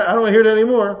 I don't want to hear that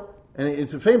anymore. And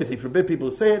it's famous. He forbid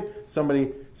people to say it.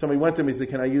 Somebody went to him and said,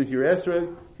 can I use your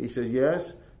esrog? He says,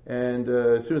 yes. And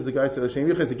as soon as the guy said Hashem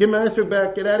Yichud, I said, give my answer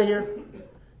back, get out of here.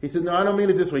 He said, no, I don't mean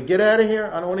it this way. Get out of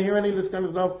here. I don't want to hear any of this kind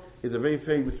of stuff. It's a very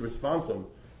famous responsum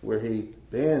where he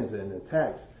bans and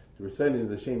attacks the reciting of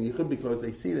the Hashem Yichud because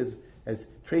they see it as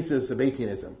traces of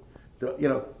Sabbatianism.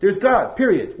 There's God,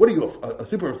 period. What are you, a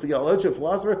super theologian,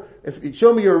 philosopher? If you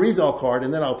show me your Rizal card,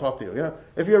 and then I'll talk to you.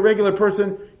 If you're a regular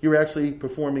person, you're actually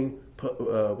performing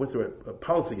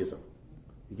polytheism.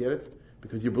 You get it?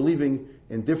 Because you're believing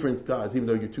in different gods, even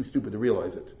though you're too stupid to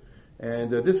realize it.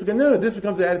 And this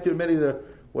becomes the attitude of many of the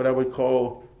what I would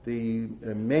call the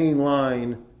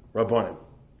mainline Rabbanim.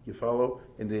 You follow?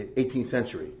 In the 18th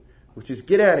century, which is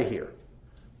get out of here.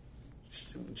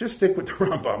 Just stick with the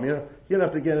Rambam. You don't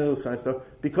have to get into those kind of stuff.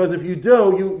 Because if you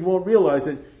do, you won't realize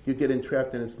it. You get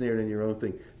entrapped and ensnared in your own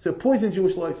thing. So poison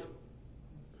Jewish life.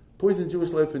 Poison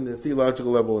Jewish life in the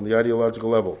theological level and the ideological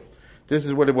level. This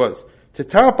is what it was. To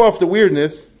top off the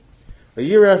weirdness, a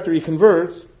year after he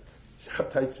converts,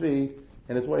 Shabtai Tzvi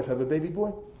and his wife have a baby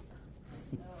boy.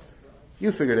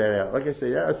 You figure that out. Like I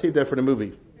say, I saved that for the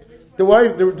movie. The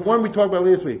wife, the one we talked about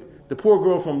last week, the poor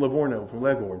girl from Livorno, from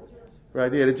Leghorn.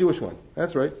 Right, yeah, the Jewish one.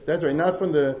 That's right. Not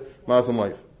from the Muslim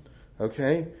wife.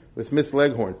 Okay? With Miss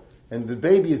Leghorn. And the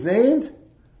baby is named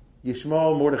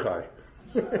Yishmael Mordechai.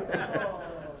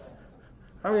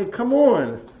 I mean, come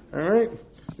on. All right?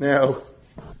 Now,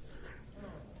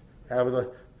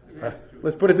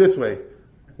 let's put it this way.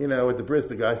 At the bris,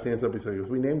 the guy stands up and says,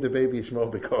 we named the baby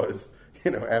Yishmael because,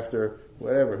 after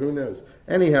whatever, who knows.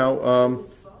 Anyhow,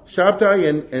 Shabtai,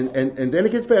 and then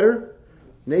it gets better.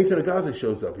 Nathan of Gaza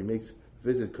shows up. He makes a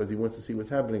visit because he wants to see what's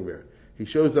happening there. He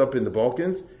shows up in the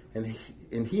Balkans, and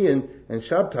he and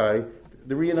Shabtai,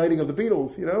 the reuniting of the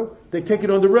Beatles, they take it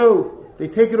on the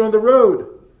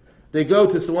road. They go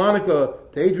to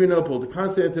Salonika, to Adrianople, to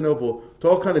Constantinople, to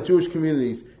all kind of Jewish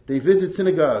communities. They visit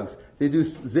synagogues. They do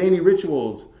zany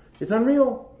rituals. It's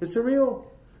unreal. It's surreal.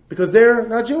 Because they're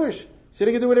not Jewish. So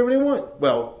they can do whatever they want.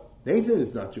 Well, Nathan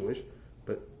is not Jewish,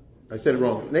 but I said it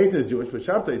wrong. Nathan is Jewish, but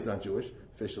Shabtai is not Jewish,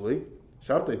 officially.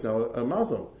 Shabtai is now a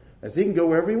Muslim. And so he can go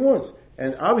wherever he wants.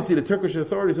 And obviously the Turkish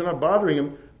authorities are not bothering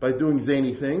him by doing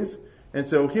zany things. And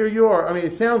so here you are. I mean,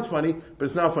 it sounds funny, but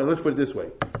it's not funny. Let's put it this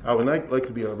way. I would like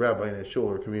to be a rabbi in a shul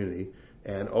or community,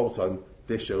 and all of a sudden,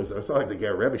 this shows up. It's not like the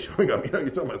Ger Rebbe showing up. You're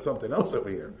talking about something else over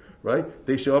here, right?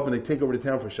 They show up and they take over the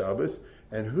town for Shabbos,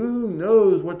 and who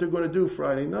knows what they're going to do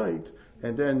Friday night.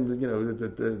 And then,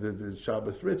 the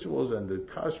Shabbos rituals and the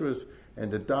kashrus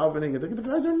and the davening. And the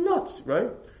guys are nuts,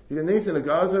 right? You get Nathan of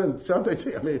Gaza and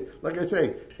Shabtai. I mean, like I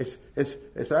say,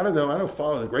 it's I don't know. I don't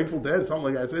follow the Grateful Dead,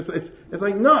 something like that. It's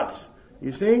like nuts.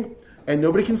 You see? And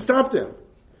nobody can stop them.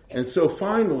 And so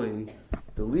finally,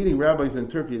 the leading rabbis in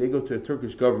Turkey, they go to the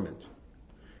Turkish government.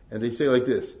 And they say like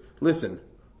this, listen,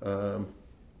 what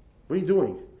are you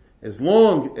doing? As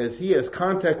long as he has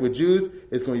contact with Jews,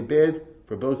 it's going to be bad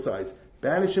for both sides.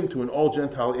 Banish him to an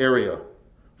all-Gentile area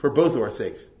for both of our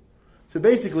sakes. So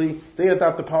basically, they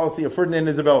adopt the policy of Ferdinand and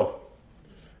Isabella.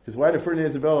 Because why did Ferdinand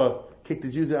and Isabella kick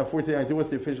the Jews out in 1492? What's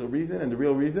the official reason and the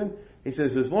real reason? He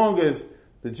says, as long as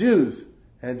the Jews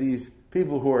and these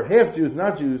people who are half Jews,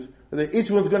 not Jews,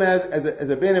 each one's going to have as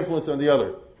a bad influence on the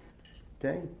other.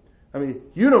 Okay? I mean,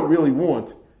 you don't really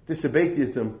want this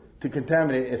Sabbatism to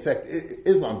contaminate and affect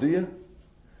Islam, do you?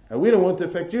 And we don't want it to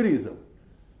affect Judaism.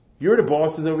 You're the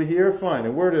bosses over here, fine.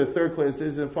 And we're the third class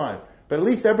citizens, fine. But at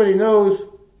least everybody knows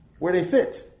where they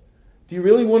fit. Do you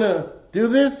really want to do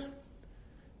this?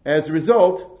 As a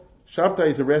result, Shabtai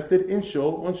is arrested in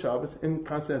Shul on Shabbos in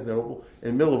Constantinople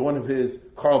in the middle of one of his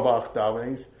Karl Bach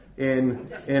davenings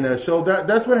in a Shul.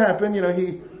 That's what happened, you don't,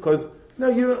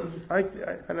 I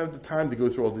don't have the time to go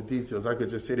through all the details. I could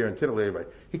just sit here and titillate everybody.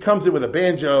 He comes in with a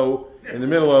banjo in the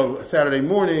middle of Saturday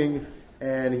morning,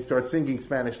 and he starts singing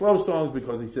Spanish love songs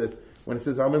because he says, when it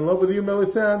says, I'm in love with you,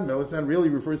 Melisande really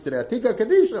refers to that Tika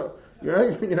Kadisha,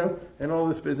 right? And all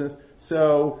this business.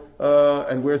 So,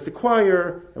 and where's the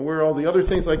choir, and where are all the other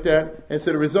things like that? And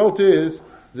so the result is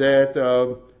that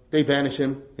they banish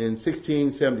him in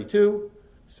 1672.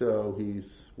 So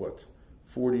he's,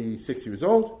 46 years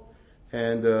old.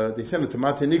 And they send him to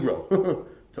Montenegro,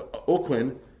 to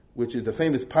Oquin, which is the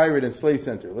famous pirate and slave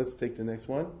center. Let's take the next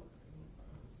one.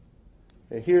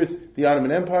 Okay, here's the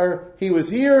Ottoman Empire. He was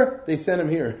here, they sent him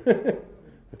here.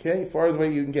 Okay, far as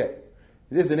away you can get.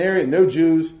 This is an area, no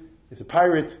Jews. It's a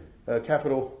pirate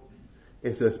capital.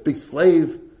 It's a big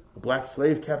a black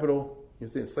slave capital. You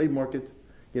see, slave market.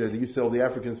 They used to sell the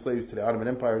African slaves to the Ottoman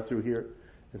Empire through here,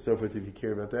 and so forth, if you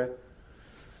care about that.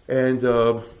 And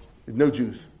no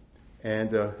Jews.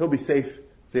 And he'll be safe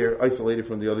there, isolated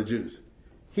from the other Jews.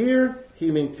 Here,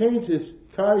 he maintains his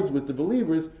ties with the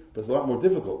believers, but it's a lot more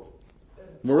difficult.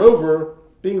 moreover,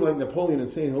 being like Napoleon and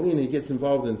St. Helena, he gets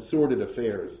involved in sordid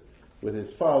affairs with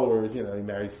his followers. He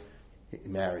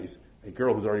marries a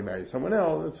girl who's already married someone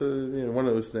else. It's one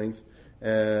of those things.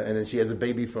 And then she has a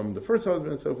baby from the first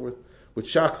husband and so forth, which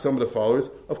shocks some of the followers.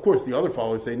 Of course, the other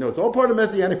followers say, no, it's all part of the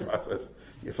Messianic process.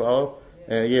 You follow?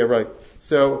 Yeah, right.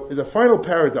 So the final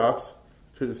paradox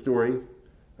to the story,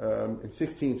 in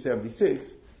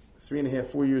 1676,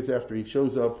 4 years after he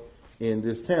shows up in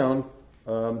this town,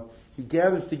 he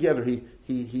gathers together, he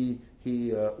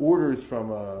orders from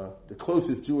the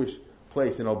closest Jewish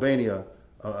place in Albania,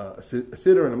 a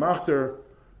siddur and a machzor.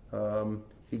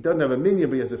 He doesn't have a minyan,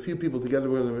 but he has a few people together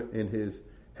with him in his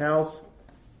house,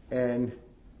 and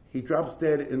he drops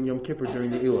dead in Yom Kippur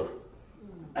during the Ilah.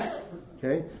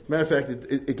 Okay? As a matter of fact,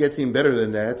 it gets even better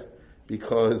than that,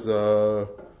 because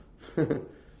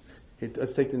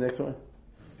let's take the next one.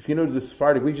 If you know the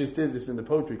Sephardic, we just did this in the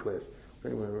poetry class.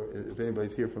 If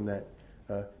anybody's here from that.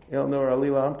 El Nor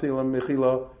Alila Amtila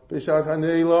Mechila Bishat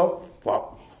Hanela.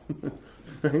 Plop.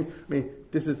 I mean,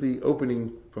 this is the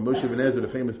opening from Moshe Ben Ezra, the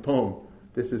famous poem.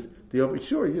 This is the opening.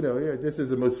 Sure, this is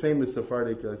the most famous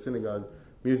Sephardic synagogue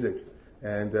music.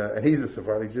 And he's a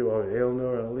Sephardic Jew. El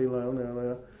Nor Alila, El Nor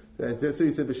Alila. And so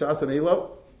he said, Bishat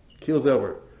Hanela, keels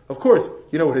over. Of course,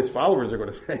 you know what his followers are going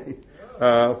to say.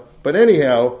 But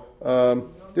anyhow,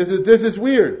 this is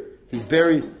weird. He's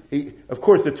buried. Of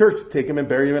course, the Turks take him and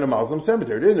bury him in a Muslim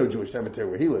cemetery. There's no Jewish cemetery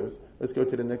where he lives. Let's go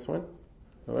to the next one.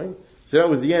 All right. So that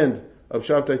was the end of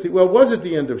Shabtai Tzvi. Well, was it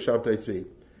the end of Shabtai Tzvi?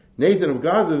 Nathan of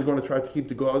Gaza is going to try to keep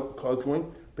the cause going,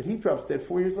 but he drops dead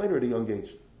 4 years later at a young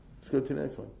age. Let's go to the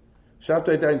next one. Shabtai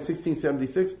died in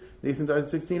 1676. Nathan died in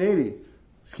 1680.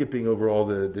 Skipping over all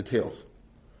the details.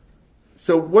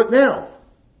 So what now?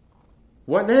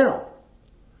 What now?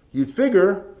 You'd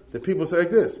figure that people say like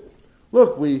this: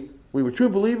 look, we were true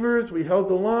believers, we held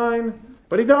the line,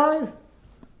 but he died.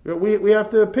 We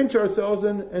have to pinch ourselves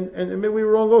and admit we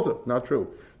were wrong also. Not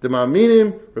true. The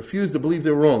Ma'aminim refused to believe they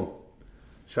were wrong.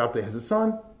 Shabtai has a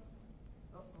son.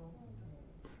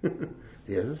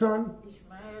 He has a son.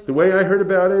 The way I heard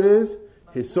about it is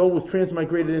his soul was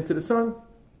transmigrated into the son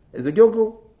as a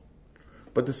Gilgal.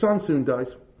 But the son soon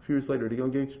dies a few years later at a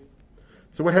young age.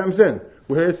 So what happens then?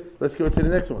 Let's go to the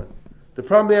next one. The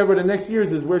problem they have with the next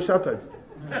years is where's Shabtai?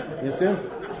 You understand?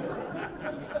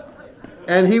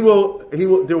 And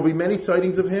there will be many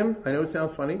sightings of him. I know it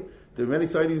sounds funny. There will be many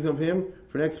sightings of him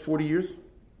for the next 40 years.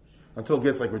 Until it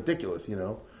gets ridiculous,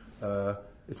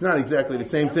 It's not exactly the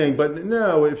same thing, but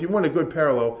no, if you want a good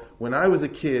parallel, when I was a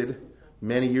kid,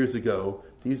 many years ago,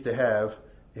 they used to have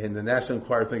in the National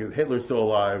Enquirer thing that Hitler's still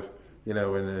alive,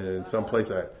 in some place.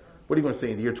 What do you want to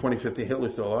say, in the year 2015,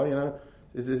 Hitler's still alive,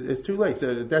 It's too late.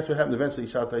 So that's what happened eventually,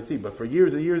 Shabtai Tzvi. But for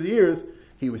years and years and years,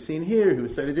 he was seen here, he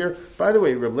was cited there. By the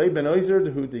way, Reb Leib Ben Ozer,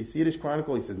 who the Yiddish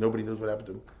Chronicle, he says nobody knows what happened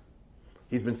to him.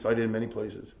 He's been cited in many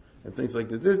places. And things like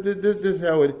this. This is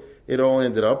how it all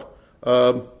ended up.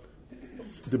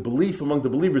 The belief among the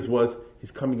believers was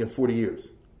he's coming in 40 years.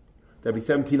 That'd be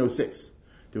 1706.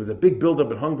 There was a big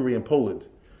buildup in Hungary and Poland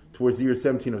towards the year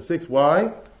 1706.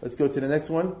 Why? Let's go to the next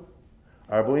one.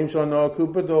 Right?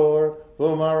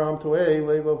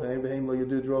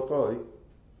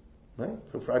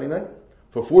 For Friday night.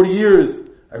 For 40 years,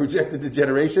 I rejected the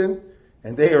generation,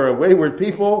 and they are a wayward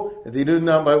people, and they do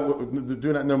not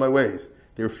know my ways.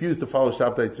 They refuse to follow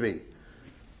Shabtai Tzvi.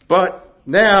 But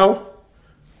now,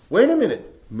 wait a minute.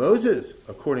 Moses,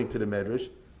 according to the Medrash,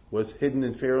 was hidden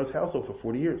in Pharaoh's household for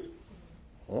 40 years.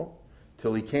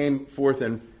 Till he came forth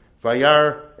and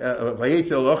Vayar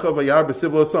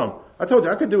B'Sivla. I told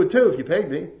you, I could do it too if you paid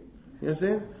me. You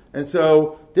understand? And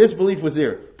so, this belief was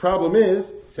there. Problem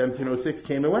is, 1706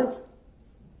 came and went.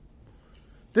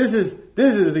 This is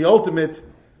the ultimate,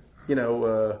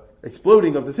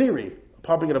 exploding of the theory,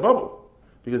 popping in a bubble.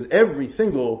 Because every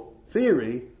single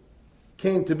theory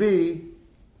came to be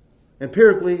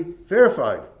empirically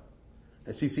verified.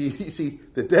 And you see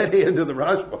the dead hand of the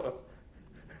Rashba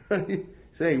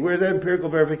saying, where's that empirical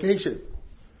verification?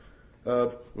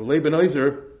 Leib Ben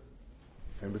Ozer,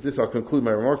 and with this I'll conclude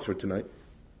my remarks for tonight,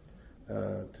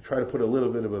 to try to put a little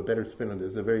bit of a better spin on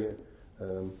this.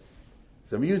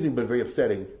 It's amusing but very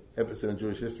upsetting episode in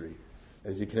Jewish history,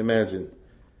 as you can imagine.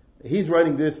 He's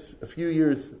writing this a few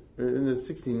years in the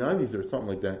 1690s or something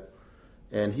like that,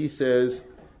 and he says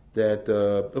that,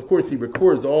 of course, he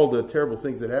records all the terrible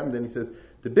things that happened, and he says,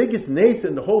 the biggest nace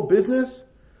in the whole business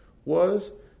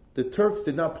was the Turks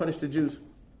did not punish the Jews.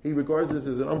 He regards this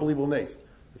as an unbelievable nace.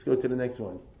 Let's go to the next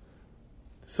one.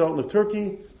 The Sultan of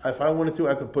Turkey, if I wanted to,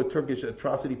 I could put Turkish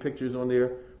atrocity pictures on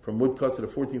there from woodcuts of the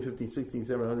 14, 15, 16,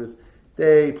 1700s.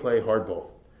 They play hardball.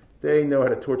 They know how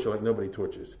to torture like nobody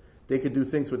tortures. they could do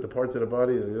things with the parts of the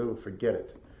body, forget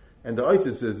it. And the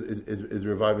ISIS is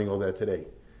reviving all that today.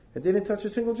 And they didn't touch a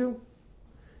single Jew.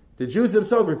 The Jews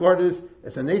themselves regarded this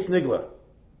as a nes nigla,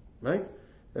 right?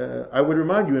 I would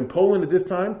remind you, in Poland at this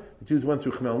time, the Jews went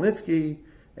through Khmelnytsky,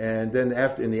 and then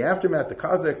in the aftermath, the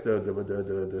Kazakhs,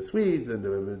 the Swedes, and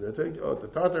the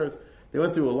Tatars, they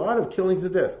went through a lot of killings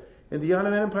and death. In the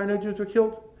Ottoman Empire, no Jews were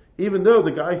killed, even though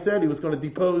the guy said he was going to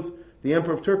depose the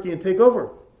Emperor of Turkey and take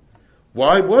over.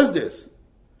 Why was this?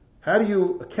 How do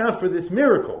you account for this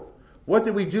miracle? What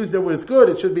did we Jews that was good?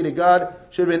 It should be that God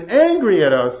should have been angry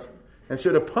at us and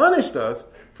should have punished us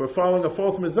for following a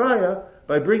false Messiah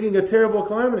by bringing a terrible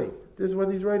calamity. This is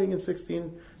what he's writing in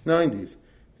 1690s.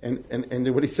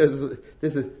 And what he says,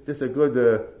 this is a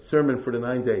good sermon for the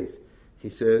 9 days. He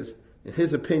says, in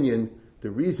his opinion,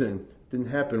 the reason it didn't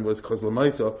happen was because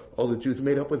Lamaisa, all the Jews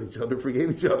made up with each other,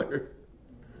 forgave each other.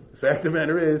 The fact of the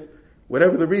matter is,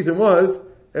 whatever the reason was,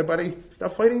 everybody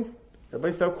stopped fighting,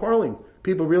 everybody stopped quarreling.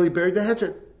 People really buried the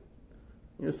hatchet.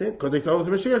 You understand? Because they thought it was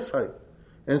a Mashiach's side.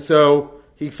 And so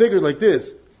he figured like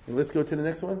this. And let's go to the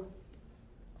next one.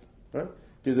 Right?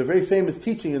 There's a very famous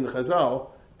teaching in the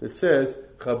Chazal that says,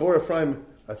 Chabor Ephraim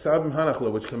Atzabim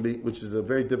Hanachla, which is a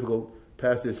very difficult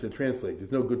passage to translate.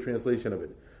 There's no good translation of it.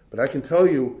 But I can tell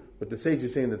you what the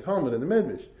sages say in the Talmud and the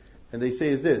Medrash. And they say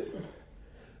is this.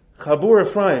 Chabor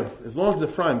Ephraim, as long as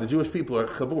Ephraim, the Jewish people, are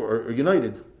Chabor, are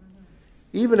united,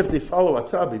 even if they follow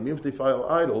Atzabim, even if they follow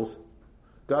idols,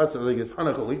 God says, like, it's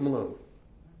Hanachla, leave them alone.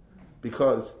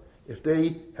 Because if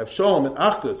they have Shalom and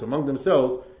Achdus among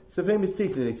themselves, it's a famous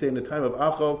teaching. They say in the time of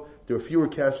Achav, there were fewer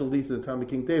casualties than the time of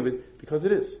King David, because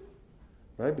it is.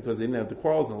 Right? Because they didn't have the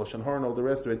quarrels and Lashon Hara and all the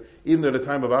rest of it, even though the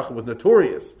time of Achav was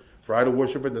notorious for idol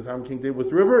worship, at the time of King David was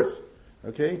the reverse.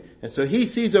 Okay? And so he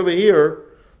sees over here,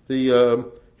 he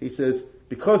says,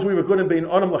 because we were good in being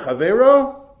Onam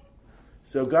L'Chavero,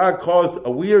 so God caused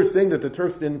a weird thing that the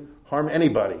Turks didn't harm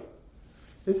anybody.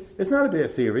 It's not a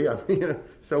bad theory. I mean,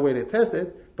 it's no way to test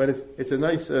it, but it's a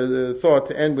nice thought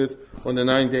to end with on the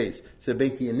 9 days. So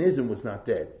Beitianism was not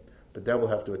dead, but that we'll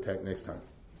have to attack next time.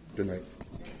 Good night.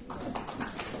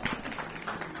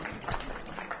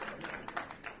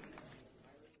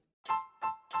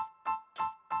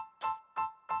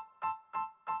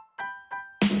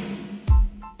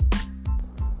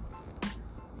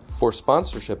 For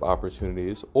sponsorship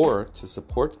opportunities or to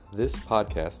support this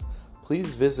podcast,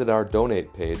 please visit our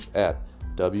donate page at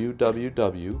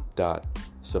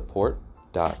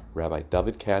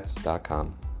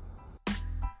www.support.rabbidavidkatz.com.